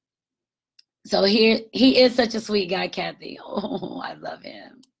 So here, he is such a sweet guy, Kathy. Oh, I love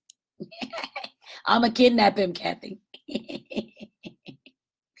him. I'm going to kidnap him, Kathy.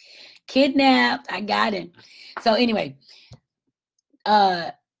 Kidnapped. I got him. So anyway,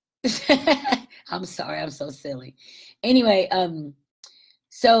 I'm sorry. I'm so silly. Anyway,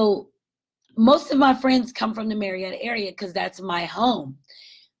 so most of my friends come from the Marietta area because that's my home.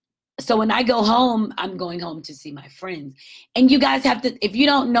 So when I go home, I'm going home to see my friends. And you guys have to, if you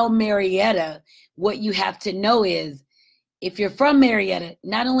don't know Marietta, what you have to know is, if you're from Marietta,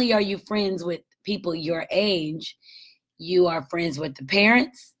 not only are you friends with people your age, you are friends with the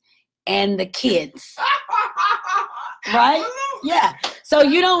parents and the kids. Right? Yeah. So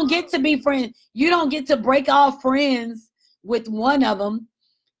you don't get to be friends. You don't get to break off friends with one of them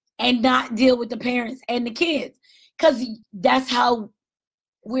and not deal with the parents and the kids. Because that's how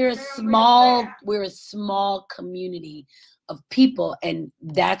we're a small community of people, and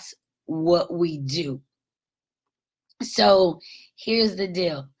that's what we do. So here's the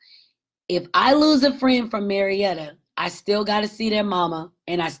deal. If I lose a friend from Marietta, I still got to see their mama,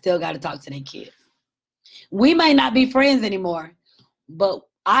 and I still got to talk to their kids. We might not be friends anymore, but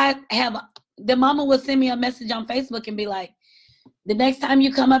the mama will send me a message on Facebook and be like, the next time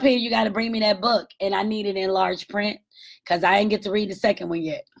you come up here, you got to bring me that book, and I need it in large print because I didn't get to read the second one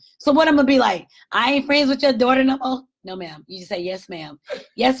yet. So what I'm going to be like, I ain't friends with your daughter no more? No, ma'am. You just say, yes, ma'am.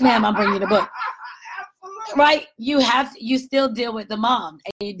 Yes, ma'am, I'm bringing you the book. Right? You still deal with the mom,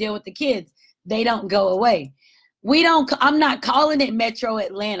 and you deal with the kids. They don't go away. I'm not calling it Metro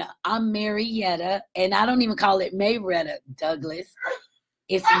Atlanta. I'm Marietta, and I don't even call it Marietta, Douglas.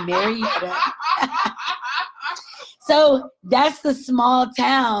 It's Marietta. So that's the small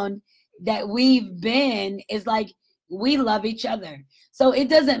town that we've been. Is like, we love each other. So it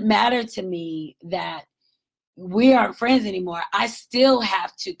doesn't matter to me that we aren't friends anymore. I still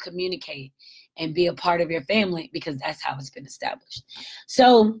have to communicate and be a part of your family because that's how it's been established.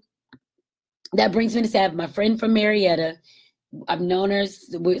 So that brings me to say, I have my friend from Marietta. I've known her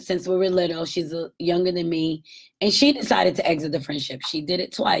since we were little. She's younger than me. And she decided to exit the friendship. She did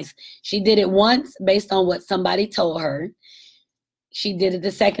it twice. She did it once based on what somebody told her. She did it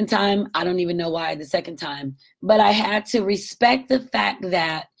the second time. I don't even know why the second time. But I had to respect the fact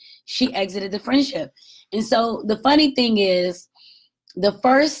that she exited the friendship. And so the funny thing is, the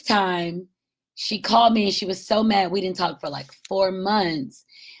first time she called me and she was so mad. We didn't talk for like 4 months.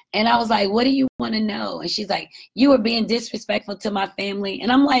 And I was like, what do you want to know? And she's like, you were being disrespectful to my family.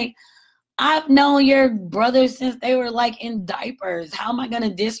 And I'm like, I've known your brothers since they were like in diapers. How am I going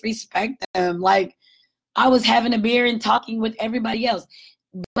to disrespect them? Like, I was having a beer and talking with everybody else.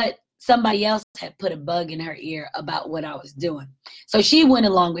 But somebody else had put a bug in her ear about what I was doing. So she went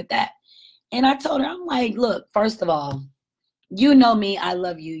along with that. And I told her, I'm like, look, first of all, you know me. I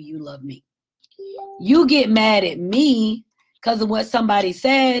love you. You love me. You get mad at me because of what somebody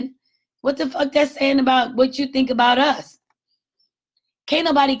said. What the fuck that's saying about what you think about us? Can't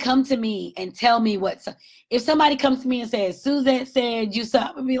nobody come to me and tell me if somebody comes to me and says, Suzette said you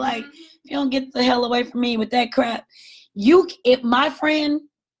something, I'll be like, you don't get the hell away from me with that crap. If my friend,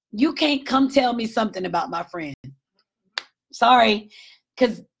 you can't come tell me something about my friend. Sorry,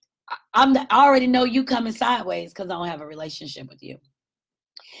 because I already know you coming sideways because I don't have a relationship with you.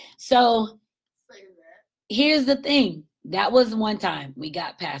 So here's the thing. That was one time we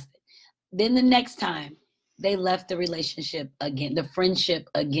got past it. Then the next time they left the relationship again, the friendship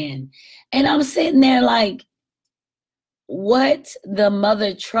again. And I'm sitting there like, what the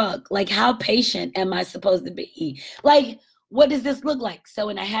mother truck? Like, how patient am I supposed to be? Like, what does this look like? So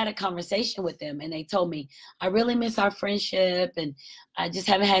when I had a conversation with them and they told me, I really miss our friendship and I just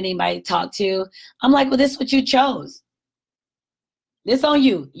haven't had anybody to talk to. I'm like, well, this is what you chose. This on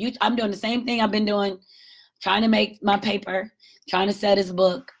you. I'm doing the same thing I've been doing, trying to make my paper, trying to sell this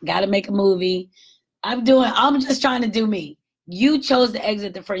book, got to make a movie. I'm just trying to do me. You chose to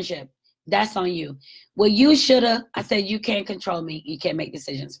exit the friendship. That's on you. Well, you shoulda. I said, you can't control me. You can't make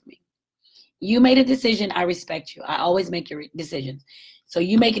decisions for me. You made a decision. I respect you. I always make your decisions. So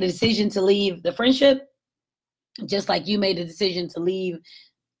you make a decision to leave the friendship, just like you made a decision to leave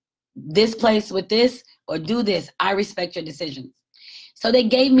this place with this or do this. I respect your decisions. So they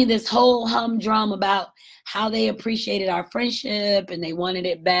gave me this whole humdrum about how they appreciated our friendship and they wanted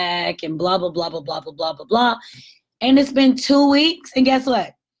it back and blah, blah, blah, blah, blah, blah, blah, blah, blah. And it's been 2 weeks. And guess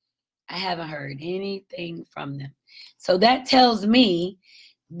what? I haven't heard anything from them. So that tells me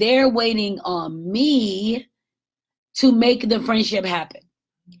they're waiting on me to make the friendship happen.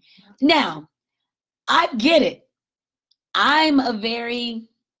 Now, I get it. I'm a very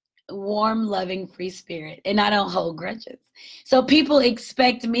warm, loving, free spirit, and I don't hold grudges. So people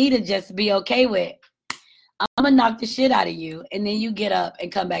expect me to just be okay with, I'm going to knock the shit out of you, and then you get up and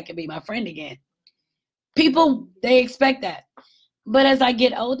come back and be my friend again. People, they expect that. But as I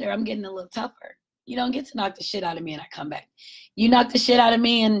get older, I'm getting a little tougher. You don't get to knock the shit out of me and I come back. You knock the shit out of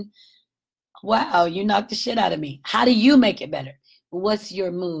me and, wow, you knocked the shit out of me. How do you make it better? What's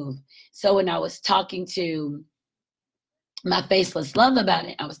your move? So when I was talking to my faceless love about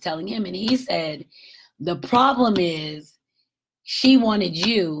it, I was telling him, and he said, the problem is she wanted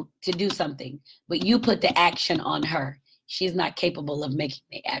you to do something, but you put the action on her. She's not capable of making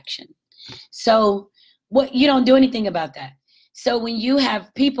the action. So you don't do anything about that. So when you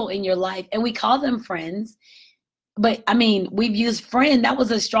have people in your life, and we call them friends, but I mean, we've used friend, that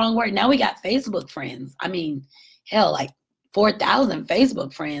was a strong word. Now we got Facebook friends. I mean, hell, like 4,000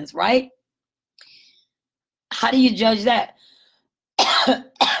 Facebook friends, right? How do you judge that?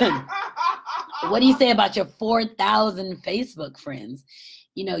 What do you say about your 4,000 Facebook friends?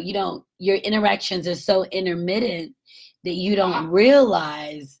 Your interactions are so intermittent that you don't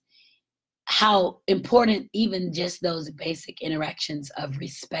realize how important even just those basic interactions of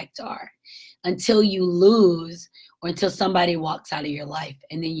respect are until you lose or until somebody walks out of your life.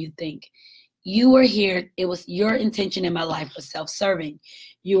 And then you think, you were here. It was your intention in my life was self-serving.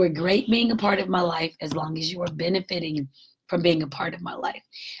 You were great being a part of my life as long as you were benefiting from being a part of my life.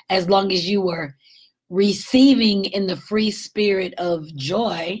 As long as you were receiving in the free spirit of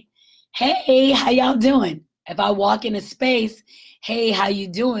joy. Hey, how y'all doing? If I walk in a space, hey, how you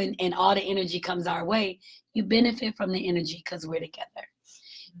doing? And all the energy comes our way. You benefit from the energy because we're together.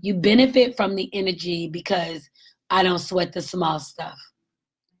 You benefit from the energy because I don't sweat the small stuff.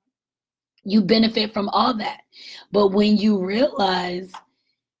 You benefit from all that. But when you realize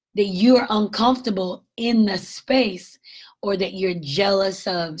that you're uncomfortable in the space or that you're jealous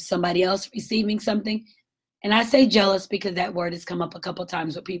of somebody else receiving something, and I say jealous because that word has come up a couple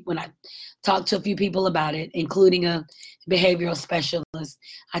times with people when I talked to a few people about it, including a behavioral specialist.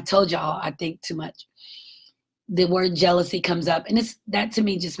 I told y'all I think too much. The word jealousy comes up, and that to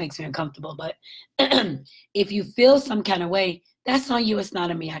me just makes me uncomfortable. But if you feel some kind of way, that's on you. It's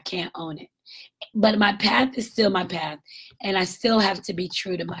not on me. I can't own it. But my path is still my path, and I still have to be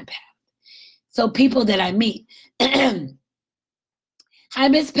true to my path. So people that I meet, hi,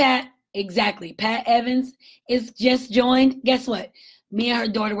 Miss Pat. Exactly. Pat Evans is just joined. Guess what? Me and her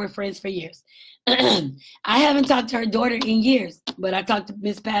daughter were friends for years. I haven't talked to her daughter in years, but I talk to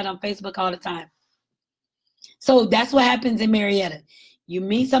Miss Pat on Facebook all the time. So that's what happens in Marietta. You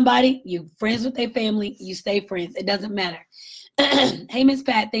meet somebody, you friends with their family, you stay friends. It doesn't matter. Hey, Miss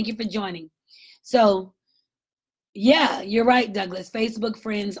Pat, thank you for joining. So, yeah, you're right, Douglas. Facebook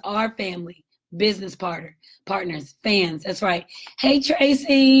friends are family, business partners, fans. That's right. Hey,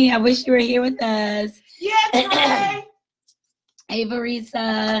 Tracy, I wish you were here with us. Yeah, Hey,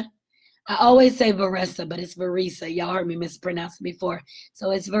 Varisa. I always say Varesa, but it's Varisa. Y'all heard me mispronounce it before. So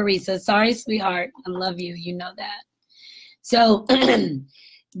it's Varisa. Sorry, sweetheart. I love you. You know that. So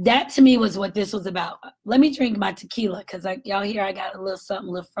that to me was what this was about. Let me drink my tequila because y'all hear I got a little something,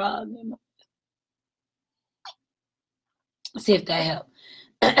 a little frog. See if that helped.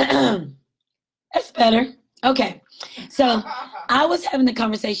 That's better. Okay. So I was having a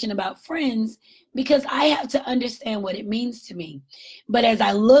conversation about friends because I have to understand what it means to me. But as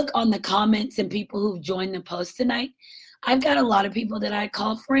I look on the comments and people who've joined the post tonight, I've got a lot of people that I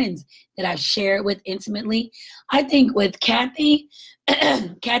call friends that I've shared with intimately. I think with Kathy,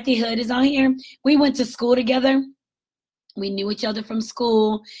 Kathy Hood is on here. We went to school together. We knew each other from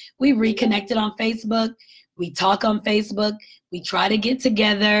school. We reconnected on Facebook. We talk on Facebook. We try to get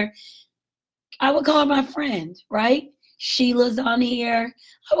together. I would call her my friend, right? Sheila's on here.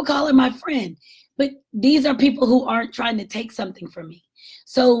 I would call her my friend. But these are people who aren't trying to take something from me.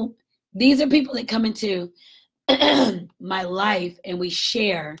 So these are people that come into my life and we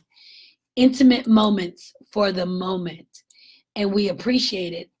share intimate moments for the moment. And we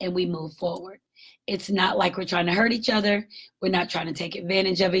appreciate it and we move forward. It's not like we're trying to hurt each other. We're not trying to take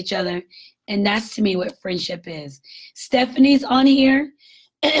advantage of each other. And that's to me what friendship is. Stephanie's on here.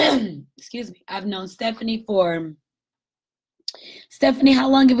 Excuse me. I've known Stephanie, how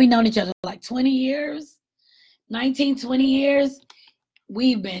long have we known each other? Like 20 years? 19, 20 years?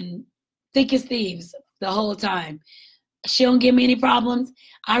 We've been thick as thieves the whole time. She don't give me any problems.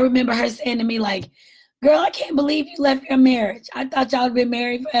 I remember her saying to me like, girl, I can't believe you left your marriage. I thought y'all had been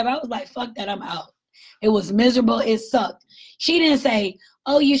married forever. I was like, fuck that, I'm out. It was miserable. It sucked. She didn't say,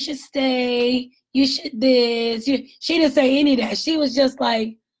 oh, you should stay. You should this. She didn't say any of that. She was just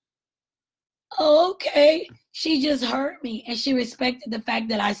like, oh, okay. She just heard me and she respected the fact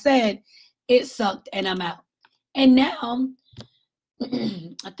that I said it sucked and I'm out. And now,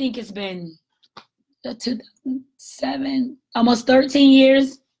 I think it's been 2007, almost 13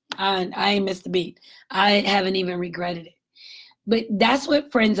 years. I ain't missed a beat. I haven't even regretted it. But that's what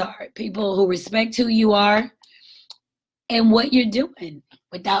friends are. People who respect who you are and what you're doing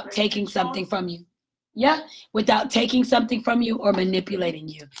without taking something from you. Yeah, without taking something from you or manipulating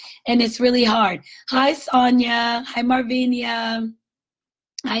you. And it's really hard. Hi, Sonia. Hi, Marvinia.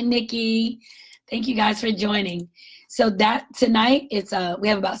 Hi, Nikki. Thank you guys for joining. So that tonight, we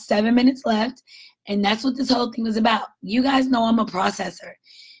have about 7 minutes left. And that's what this whole thing was about. You guys know I'm a processor.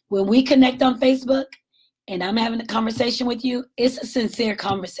 When we connect on Facebook and I'm having a conversation with you, it's a sincere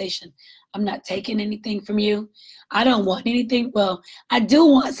conversation. I'm not taking anything from you. I don't want anything. Well, I do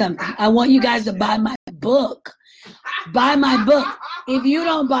want something. I want you guys to buy my book. Buy my book. If you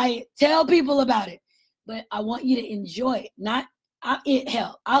don't buy it, tell people about it. But I want you to enjoy it. Not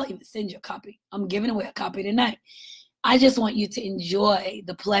Hell, I'll even send you a copy. I'm giving away a copy tonight. I just want you to enjoy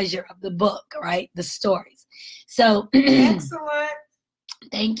the pleasure of the book, right? The stories. So Excellent.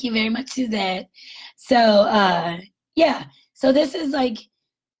 Thank you very much, Suzette. So yeah. So this is like,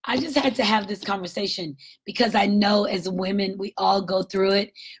 I just had to have this conversation because I know as women, we all go through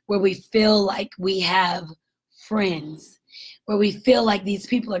it where we feel like we have friends, where we feel like these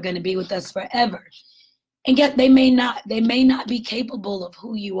people are going to be with us forever. And yet they may not be capable of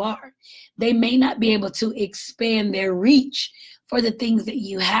who you are. They may not be able to expand their reach for the things that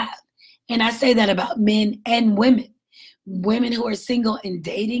you have. And I say that about men and women. Women who are single and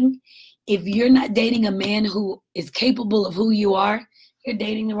dating, if you're not dating a man who is capable of who you are, you're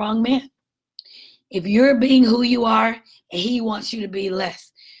dating the wrong man. If you're being who you are and he wants you to be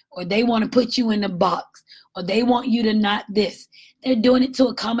less, or they want to put you in a box, or they want you to not this, they're doing it to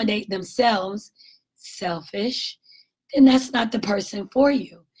accommodate themselves, selfish, then that's not the person for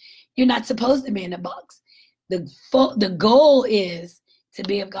you. You're not supposed to be in a box. The goal is to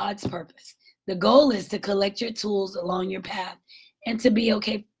be of God's purpose. The goal is to collect your tools along your path and to be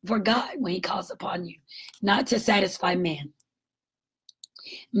okay for God when he calls upon you, not to satisfy man.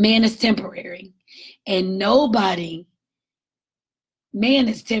 Man is temporary, and man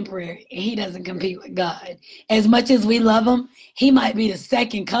is temporary, and he doesn't compete with God. As much as we love him, he might be the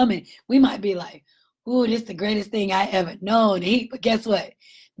second coming. We might be like, ooh, this is the greatest thing I ever known. But guess what?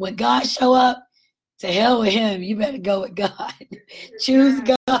 When God show up, to hell with him. You better go with God. Choose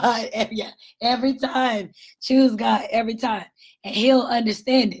God. Every time. Choose God every time. And he'll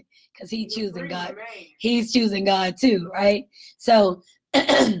understand it because he's choosing God. He's choosing God too, right? So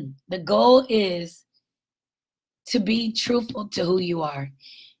the goal is to be truthful to who you are.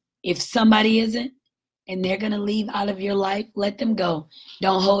 If somebody isn't, and they're going to leave out of your life, let them go.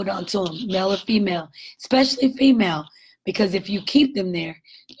 Don't hold on to them, male or female, especially female, because if you keep them there,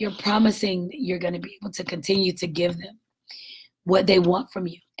 you're promising that you're going to be able to continue to give them what they want from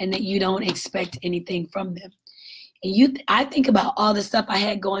you and that you don't expect anything from them. And I think about all the stuff I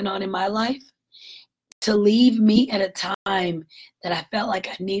had going on in my life. To leave me at a time that I felt like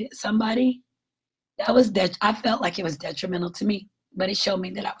I needed somebody, I felt like it was detrimental to me, but it showed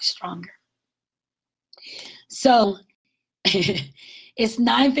me that I was stronger. So it's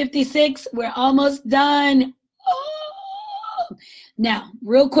 9:56. We're almost done. Oh. Now,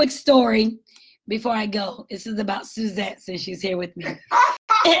 real quick story before I go. This is about Suzette since she's here with me. Oh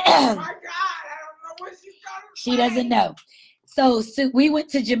my God, I don't know what she's trying to She doesn't know. So we went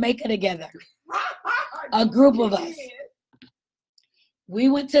to Jamaica together. A group of us. We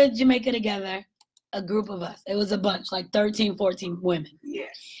went to Jamaica together. A group of us. It was a bunch, like 13, 14 women.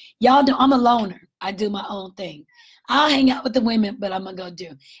 Yes. Y'all know I'm a loner. I do my own thing. I'll hang out with the women, but I'm going to go do.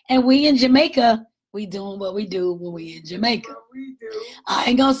 And we in Jamaica, we doing what we do when we in Jamaica. What we do. I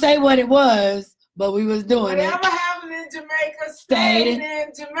ain't going to say what it was, but we was doing Whatever it. happened in Jamaica stayed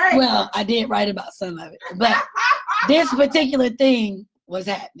in Jamaica. Well, I did write about some of it. But this particular thing was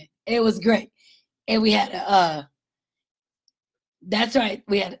happening. It was great. And we had that's right.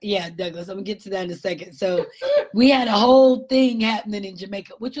 We had, Douglas, I'm going to get to that in a second. So we had a whole thing happening in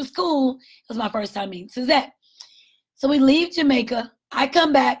Jamaica, which was cool. It was my first time meeting Suzette. So we leave Jamaica. I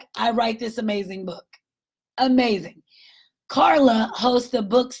come back. I write this amazing book. Amazing. Carla hosts a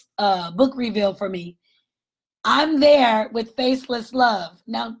book reveal for me. I'm there with Faceless Love.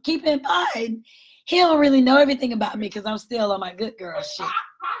 Now, keep in mind, he don't really know everything about me because I'm still on my good girl shit.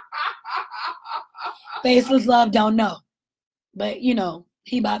 Faceless Love don't know. But,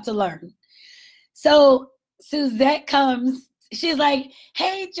 he about to learn. So Suzette comes. She's like,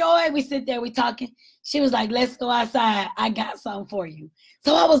 hey, Joy. We sit there. We talking. She was like, let's go outside. I got something for you.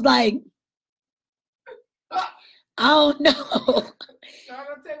 So I was like, I don't know.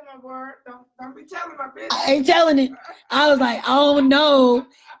 Don't take my word. Don't be telling my business. I ain't telling it. I was like, I don't know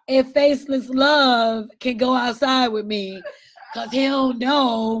if Faceless Love can go outside with me because he don't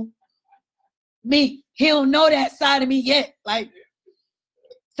know me. He don't know that side of me yet. But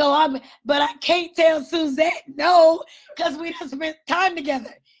I can't tell Suzette no, because we done spent time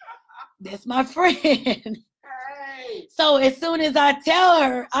together. That's my friend. Hey. So as soon as I tell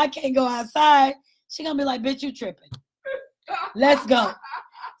her I can't go outside, she gonna be like, bitch, you tripping. Let's go.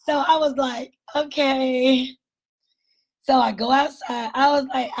 So I was like, okay. So I go outside. I was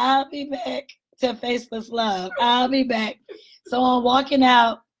like, I'll be back to Faceless Love. I'll be back. So I'm walking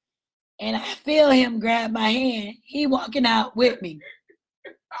out. And I feel him grab my hand. He walking out with me.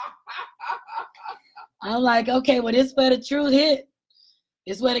 I'm like, okay, well, this where the truth hit.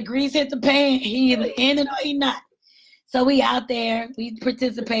 This where the grease hit the pan. He either in it or he not. So we out there. We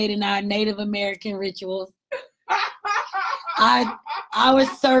participate in our Native American rituals. our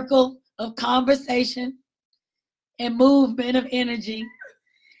circle of conversation and movement of energy.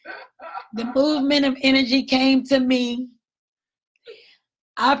 The movement of energy came to me.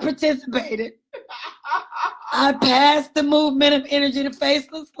 I participated. I passed the movement of energy to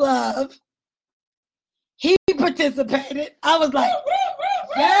Faceless Love. He participated. I was like,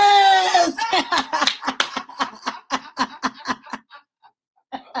 yes.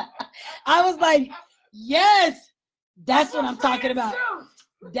 I was like, yes. That's what I'm talking about.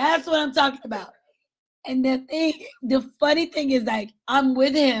 That's what I'm talking about. And the funny thing is, like, I'm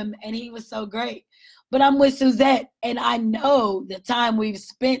with him and he was so great. But I'm with Suzette, and I know the time we've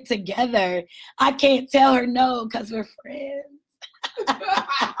spent together. I can't tell her no because we're friends.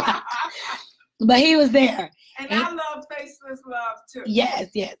 But he was there. And I love Faceless Love too.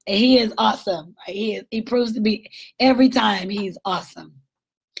 Yes, yes. And he is awesome. He proves to be, every time he's awesome.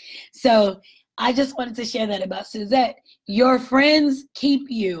 So I just wanted to share that about Suzette. Your friends keep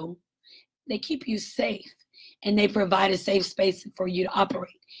you safe, and they provide a safe space for you to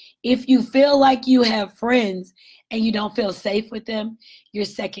operate. If you feel like you have friends and you don't feel safe with them, you're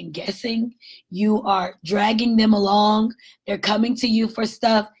second guessing, you are dragging them along, they're coming to you for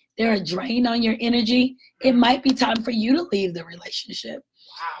stuff, they're a drain on your energy, it might be time for you to leave the relationship.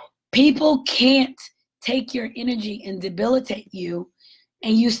 Wow. People can't take your energy and debilitate you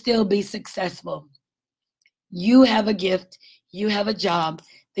and you still be successful. You have a gift, you have a job,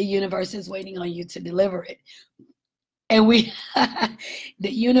 the universe is waiting on you to deliver it. And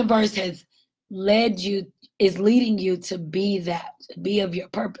the universe is leading you to be that, to be of your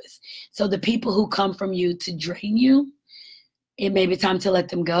purpose. So the people who come from you to drain you, it may be time to let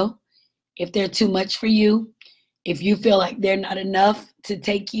them go. If they're too much for you, if you feel like they're not enough to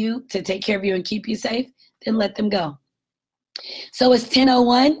take care of you and keep you safe, then let them go. So it's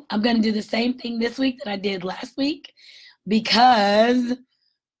 10:01. I'm going to do the same thing this week that I did last week because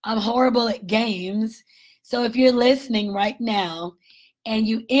I'm horrible at games. So if you're listening right now and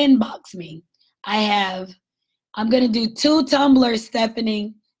you inbox me, I'm going to do 2 tumblers,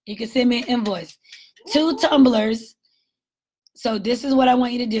 Stephanie. You can send me an invoice. 2 tumblers. So this is what I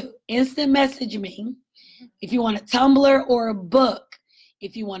want you to do. Instant message me if you want a tumbler or a book.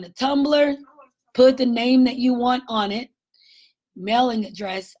 If you want a tumbler, put the name that you want on it. Mailing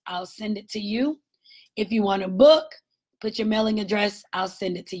address, I'll send it to you. If you want a book, put your mailing address, I'll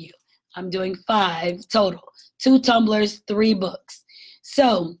send it to you. I'm doing 5 total. 2 tumblers, 3 books.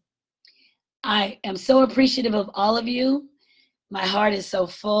 So I am so appreciative of all of you. My heart is so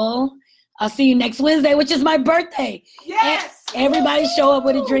full. I'll see you next Wednesday, which is my birthday. Yes. Everybody show up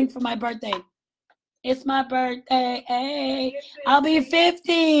with a drink for my birthday. It's my birthday. Hey, I'll be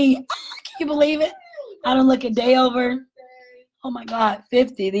 50. Can you believe it? I don't look a day over. Oh my God,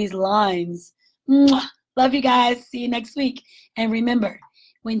 50, these lines. Mwah. Love you guys. See you next week. And remember,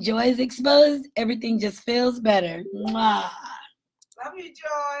 when joy is exposed, everything just feels better. Mwah. Love you,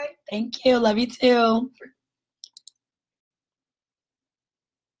 Joy. Thank you. Love you too.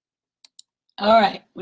 All right.